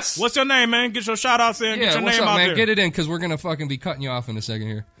ass! What's your name, man? Get your shout-outs in. Yeah, Get your what's name up, out man? there. Get it in, because we're going to fucking be cutting you off in a second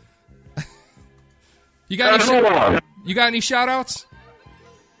here. You got any shout-outs?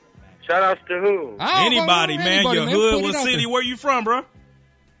 Shout-outs to who? Anybody, man. Your hood, what city, there. where you from, bro?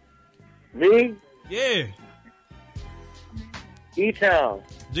 Me? Yeah. E-Town.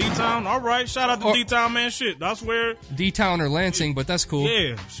 D-Town? All right. Shout out to D-Town, man. Shit, that's where... D-Town or Lansing, but that's cool.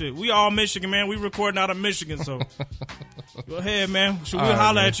 Yeah, shit. We all Michigan, man. We recording out of Michigan, so... Go ahead, man. Should we All right,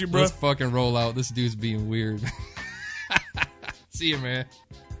 holler man. at you, bro? Let's fucking roll out. This dude's being weird. See you, man.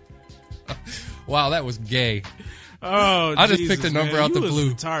 Wow, that was gay. Oh, I just Jesus, picked a number man. out You the was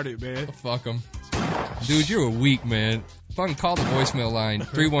blue. retarded, man. Fuck them. Dude, you're a weak, man. Fucking call the voicemail line,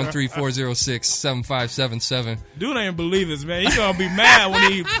 313-406-7577. Dude ain't believe this, man. He gonna be mad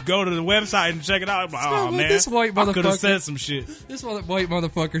when he go to the website and check it out. Like, oh, man, This white I could have motherfucker said some shit. This white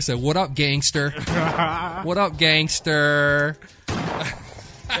motherfucker said, "What up, gangster? What up, gangster?"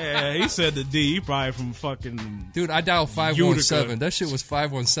 Yeah, he said the D. He probably from fucking... Dude, I dialed 517. That shit was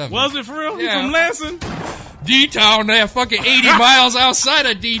 517. Was it for real? Yeah. You from Lansing? D-Town, that fucking 80 miles outside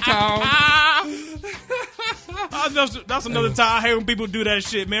of D-Town. That's another time I hate when people do that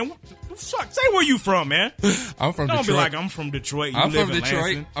shit, man. Fuck, say where you from, man. I'm from Don't Detroit. be like, I'm from Detroit. You I'm live from in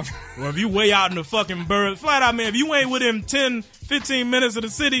Detroit. Lansing. Or if you way out in the fucking bird, flat out, man, if you ain't within 10, 15 minutes of the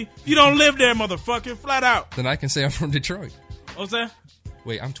city, you don't live there, motherfucker. Flat out. Then I can say I'm from Detroit. What's that?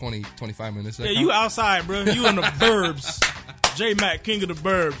 Wait, I'm 20, 25 minutes. Yeah, you outside, bro. You in the burbs. J-Mac, king of the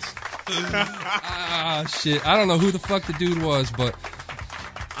burbs. Ah, shit. I don't know who the fuck the dude was, but...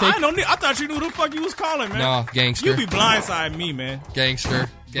 I thought you knew who the fuck you was calling, man. No, gangster. You be blindsiding me, man. Gangster.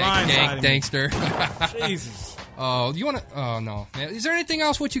 Gangster. Jesus. Oh, you want to... Oh, no. Man, is there anything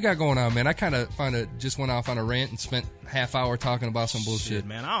else? What you got going on, man? I kind of just went off on a rant and spent half hour talking about some bullshit. Shit,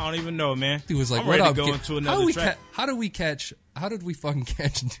 man. I don't even know, man. Dude was like, I'm what ready up? to go into another track. How did we fucking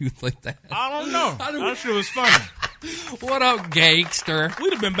catch a dude like that? I don't know. That shit was funny. What up, gangster?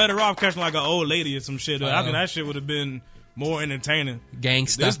 We'd have been better off catching like an old lady or some shit. I think that shit would have been more entertaining.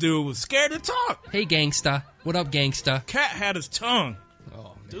 Gangsta. This dude was scared to talk. Hey, gangsta. What up, gangsta? Cat had his tongue. Oh,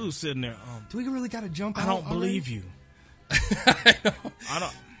 man. Dude sitting there. Do we really got to jump out? I don't believe you. I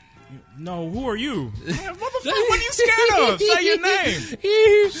don't. No, who are you? Man, motherfucker, what are you scared of? Say your name.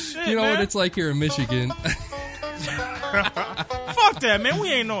 Shit, you know man. what it's like here in Michigan. Fuck that, man.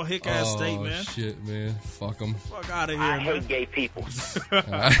 We ain't no hick ass state, man. Shit, man. Fuck them. Fuck out of here, I man. hate gay people.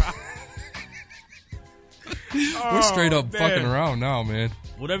 We're straight up fucking around now, man.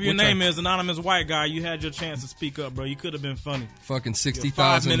 Whatever your name is, anonymous white guy, you had your chance to speak up, bro. You could have been funny. Fucking 60,000.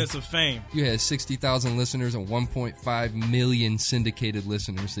 5 minutes of fame. You had 60,000 listeners and 1.5 million syndicated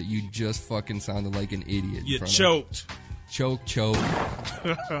listeners that you just fucking sounded like an idiot. You choked. Choke.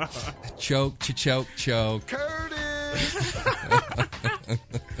 choke, Curtis!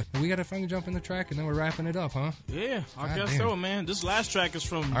 We gotta fucking jump in the track and then we're wrapping it up, huh? Yeah, I God guess damn. so, man. This last track is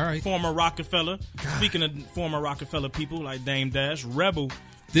from All right. former Rockefeller. Speaking of former Rockefeller people like Dame Dash, Rebel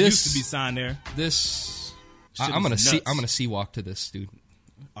This- used to be signed there. This, Shit I'm gonna is see. nuts. I'm gonna see walk to this, dude.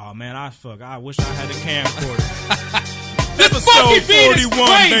 Oh man, I wish I had a camcorder. This Episode fucking beat is 41,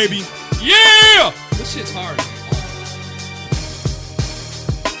 crazy. baby. Yeah, this shit's hard. Man.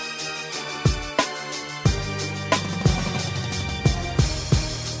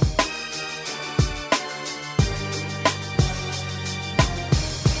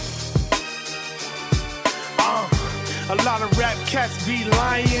 A lot of rap cats be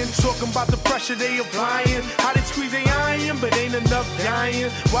lying, talking about the pressure they applying. How they squeeze they iron, but ain't enough dying.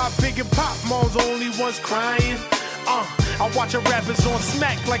 While Big and Pop Mo's only ones crying. I watch your rappers on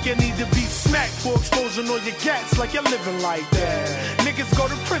smack like you need to be smacked for exposing all your cats like you're living like that. Niggas go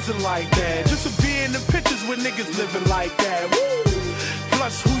to prison like that, just to be in the pictures with niggas living like that. Woo!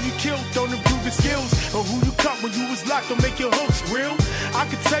 Plus, who you killed don't improve your skills, or who you cut when you was locked don't make your hooks real. I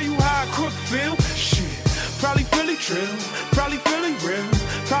could tell you how a crook feel. Shit. Probably Philly trill, probably Philly real,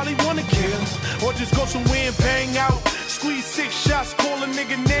 probably wanna kill, or just go somewhere and bang out. Squeeze 6 shots, call a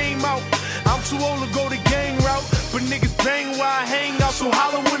nigga name out. I'm too old to go the gang route, but niggas bang while I hang out. So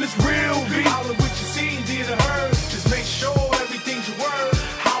holler when it's real, B. Holler what you seen, did or heard. Just make sure everything's your word.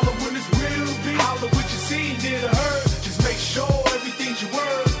 Holler when it's real, B. Holler what you seen, did or heard. Just make sure everything's your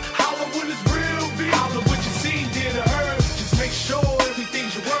word. Holler when it's real, B. Holler what you seen, did or heard. Just make sure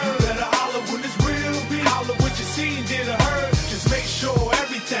everything's your word. You better holler when it's real, B. Holler what you seen, did or heard. Just make sure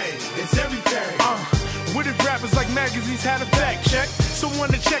everything is everything. What if rappers like magazines had a fact check? Someone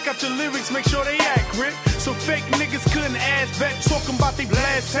to check out your lyrics, make sure they accurate. So fake niggas couldn't ask back, talking about they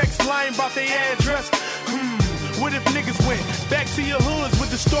blast text, lying about their address. What if niggas went back to your hoods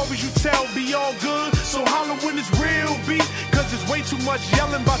with the stories you tell be all good? So holler when it's real, B. Cause there's way too much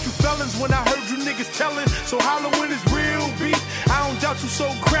yelling about you felons when I heard you niggas telling. So holler when it's real, B. I don't doubt you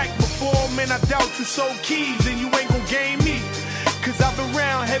sold crack before, man, I doubt you sold keys and you ain't gon' game me. Cause I've been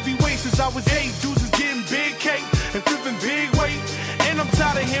around heavyweight since I was 8. Dudes is getting big cake and flipping big weight. And I'm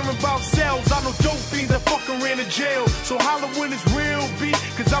tired of hearing about cells. I know dope fiends that fucking ran to jail. So holler when it's real, B.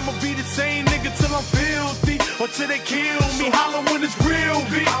 Cause I'ma be the same nigga till I'm filthy or till they kill me. So holler when it's real,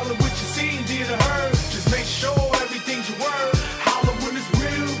 B. Holler what you seen, did or heard. Just make sure everything's your word. Holler when it's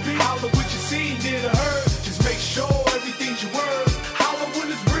real, B. Holler what you seen, did or heard. Just make sure everything's your word.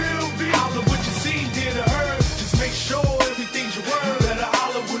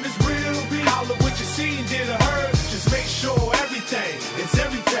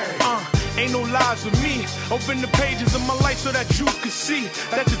 Ain't no lies with me. Open the pages of my life so that you can see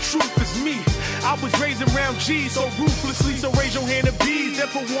that the truth is me. I was raised around G's so ruthlessly, so raise your hand to B's and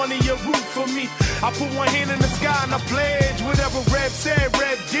put one in your root for me. I put one hand in the sky and I pledge whatever Reb said,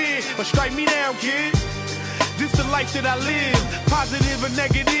 Reb did. But strike me down, kid. This the life that I live, positive or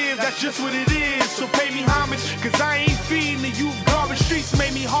negative, that's just what it is. So pay me homage, cause I ain't feeding the youth garbage. Streets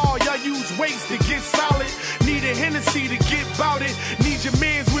made me hard, y'all use weights to get solid. Need a Hennessy to get bout it. Need your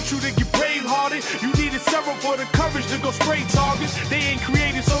mans with you to get brave-hearted. You needed several for the courage to go spray targets. They ain't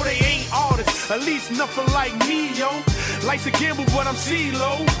creative, so they ain't artists. At least nothing like me, yo. Life's a gamble, but I'm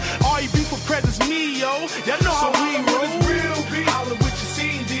CeeLo. All you be for presents, me, yo. Y'all know how we roll. Real be. Holla what you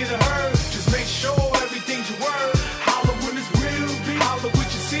seen, did or heard. Just make sure everything's your word. Holla when it's real be. Holla what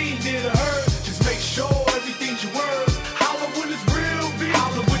you seen, did or heard. Just make sure everything's your word. Holla when it's real be.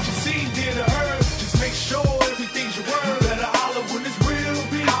 Holla what you seen, did or heard. Just make sure everything's your word. You better holla when it's real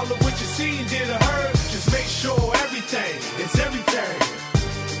be. Holla what you seen, did or heard. Just make sure everything is everything.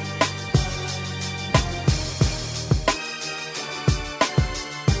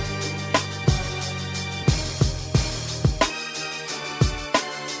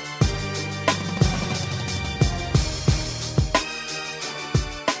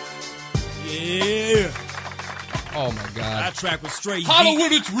 Yeah. Oh my God. That track was straight Holla heat.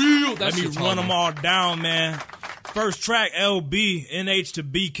 when it's real. That Let me shit's run hard, them man. all down, man. First track, LB, NH to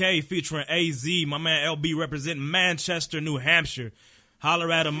BK, featuring AZ. My man LB representing Manchester, New Hampshire.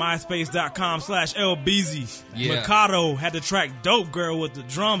 Holler at him, myspace.com/LBZ. Yeah. Mikado had the track Dope Girl with the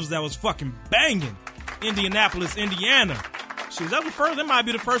drums that was fucking banging. Indianapolis, Indiana. Shit, that was first. That might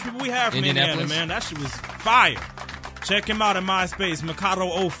be the first people we have from Indiana, Indianapolis? man. That shit was fire. Check him out at MySpace,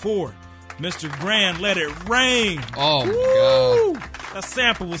 Mikado04. Mr. Grand, Let It Rain. Oh my Woo! God. That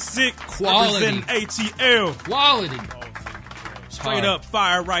sample was sick. Quality. Representing ATL. Quality. Straight up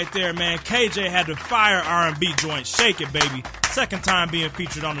fire right there, man. KJ had the fire R&B joint. Shake It, baby. Second time being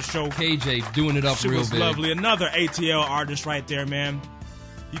featured on the show. KJ doing it up Shit real was big. lovely. Another ATL artist right there, man.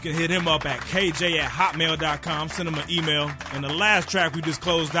 You can hit him up at kj@hotmail.com. Send him an email. And the last track we just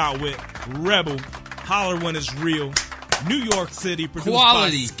closed out with, Rebel, Holler When It's Real. New York City, produced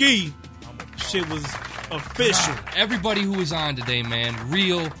Quality. by Ski. Shit was official. Everybody who was on today, man,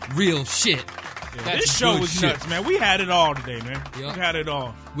 real shit. Yeah, That's this show good was shit. nuts, man. We had it all today, man. Yep. We had it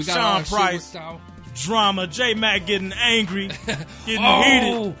all. We got Sean our Price, shit out. drama, J-Mac getting angry, getting Oh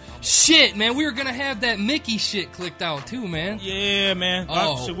heated. shit, man! We were gonna have that Mickey shit clicked out too, man. Yeah, man.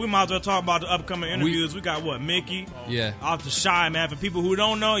 Oh. Shit, we might as well talk about the upcoming interviews. We got what, Mickey? Yeah. Out to Shy, man. For people who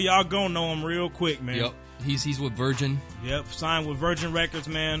don't know, y'all gonna know him real quick, man. Yep. He's with Virgin. Yep. Signed with Virgin Records,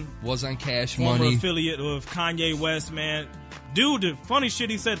 man. Was on Cash Former Money. affiliate of Kanye West, man. Dude, the funny shit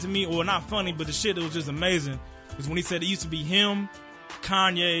he said to me, or not funny, but the shit that was just amazing, is when he said it used to be him,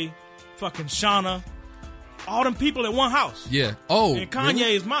 Kanye, fucking Shauna, all them people at one house. Yeah. Oh. And Kanye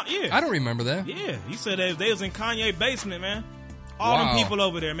really? is my, yeah. I don't remember that. Yeah, he said that they was in Kanye basement, man. All Wow. them people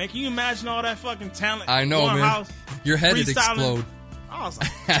over there, man. Can you imagine all that fucking talent? I know, one man. House, Your head would freestyling? explode. I was like,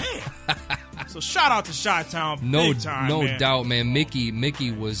 damn. So shout out to Chi-Town, No, big time, no man. doubt, man. Mickey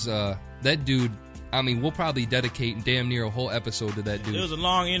was that dude. I mean, we'll probably dedicate damn near a whole episode to that dude. It was a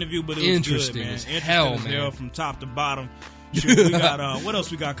long interview, but it was Interesting good, man. as Interesting hell, as man. hell from top to bottom. Shit, we got what else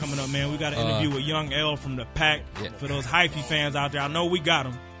we got coming up, man? We got an interview with Young L from the Pack. Yeah. For those hyphy fans out there, I know we got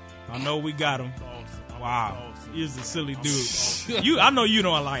him. Wow, he's a silly dude. I know you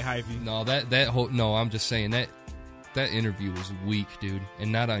don't like hyphy. No, that whole no. I'm just saying that interview was weak, dude,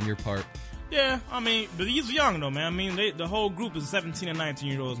 and not on your part. Yeah, I mean, but he's young though, man. I mean, the whole group is 17 and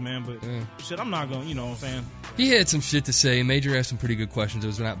 19-year-olds, man. But shit, I'm not gonna, you know what I'm saying? He had some shit to say. Major asked some pretty good questions. It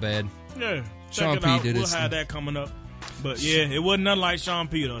was not bad. Yeah, Sean check it P. out. did We'll his have thing. that coming up. But yeah, it wasn't nothing like Sean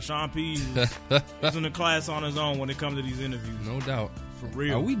P. though. Sean P. is in the class on his own when it comes to these interviews. No doubt. For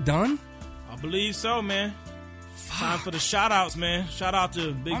real. Are we done? I believe so, man. Time for the shout outs, man. Shout out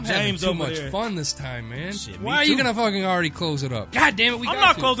to Big I'm James having too over much there. fun this time, man. Shit, me Why are you too. gonna fucking already close it up? God damn it, we I'm got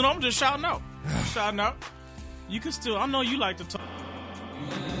not to. closing up. I'm just shouting out. Shouting out. You can still. I know you like to talk.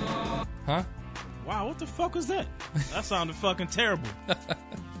 Huh? Wow, what the fuck was that? That sounded fucking terrible.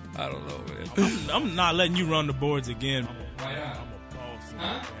 I don't know, man. I'm not letting you run the boards again.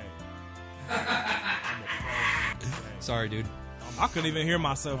 Sorry, dude. I couldn't even hear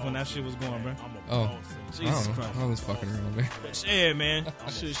myself when that shit was going, bro. Oh, Jesus I don't know. Christ. I was fucking around, man. Yeah, man.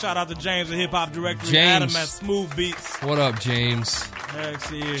 Shit, shout out to James, the hip hop director. James. Adam at Smooth Beats. What up, James?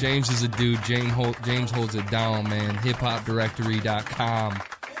 Heck, yeah. James is a dude. James holds it down, man. HipHopDirectory.com.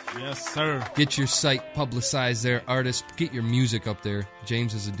 Yes, sir. Get your site publicized there, artists. Get your music up there.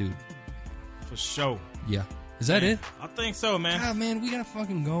 James is a dude. For sure. Yeah. Is that it? I think so, man. God, man, we gotta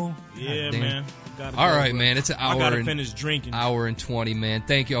fucking go. Yeah, God damn. man. Gotta All go, right, bro. man. It's an hour. I gotta and, finish drinking. Hour and 20, man.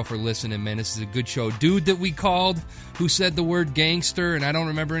 Thank y'all for listening, man. This is a good show. Dude that we called who said the word gangster, and I don't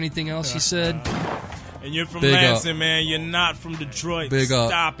remember anything else he said. And you're from Big Lansing, up. man. You're not from Detroit. Big up.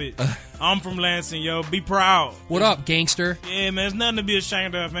 Stop it. I'm from Lansing, yo. Be proud. What up, gangster? Yeah, man. There's nothing to be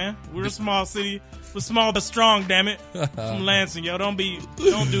ashamed of, man. We're a small city. We're small but strong, damn it. From Lansing, yo. Don't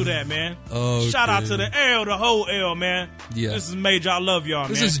do that, man. Okay. Shout out to the L, the whole L, man. Yeah. This is Major. I love y'all,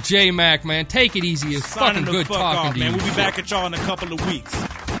 This man. is J-Mac, man. Take it easy. It's Signing fucking the good fuck talking off, to man. you. We'll be back at y'all in a couple of weeks.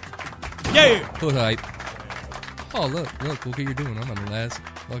 Yeah. Hood hype. Oh, look what you're doing. I'm on the last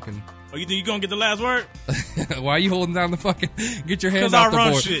fucking... Oh, you think you gonna get the last word? Why are you holding down the fucking... Get your hand 'Cause off I the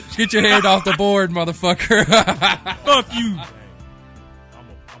run board. shit. Get your hand off the board, motherfucker. Fuck you.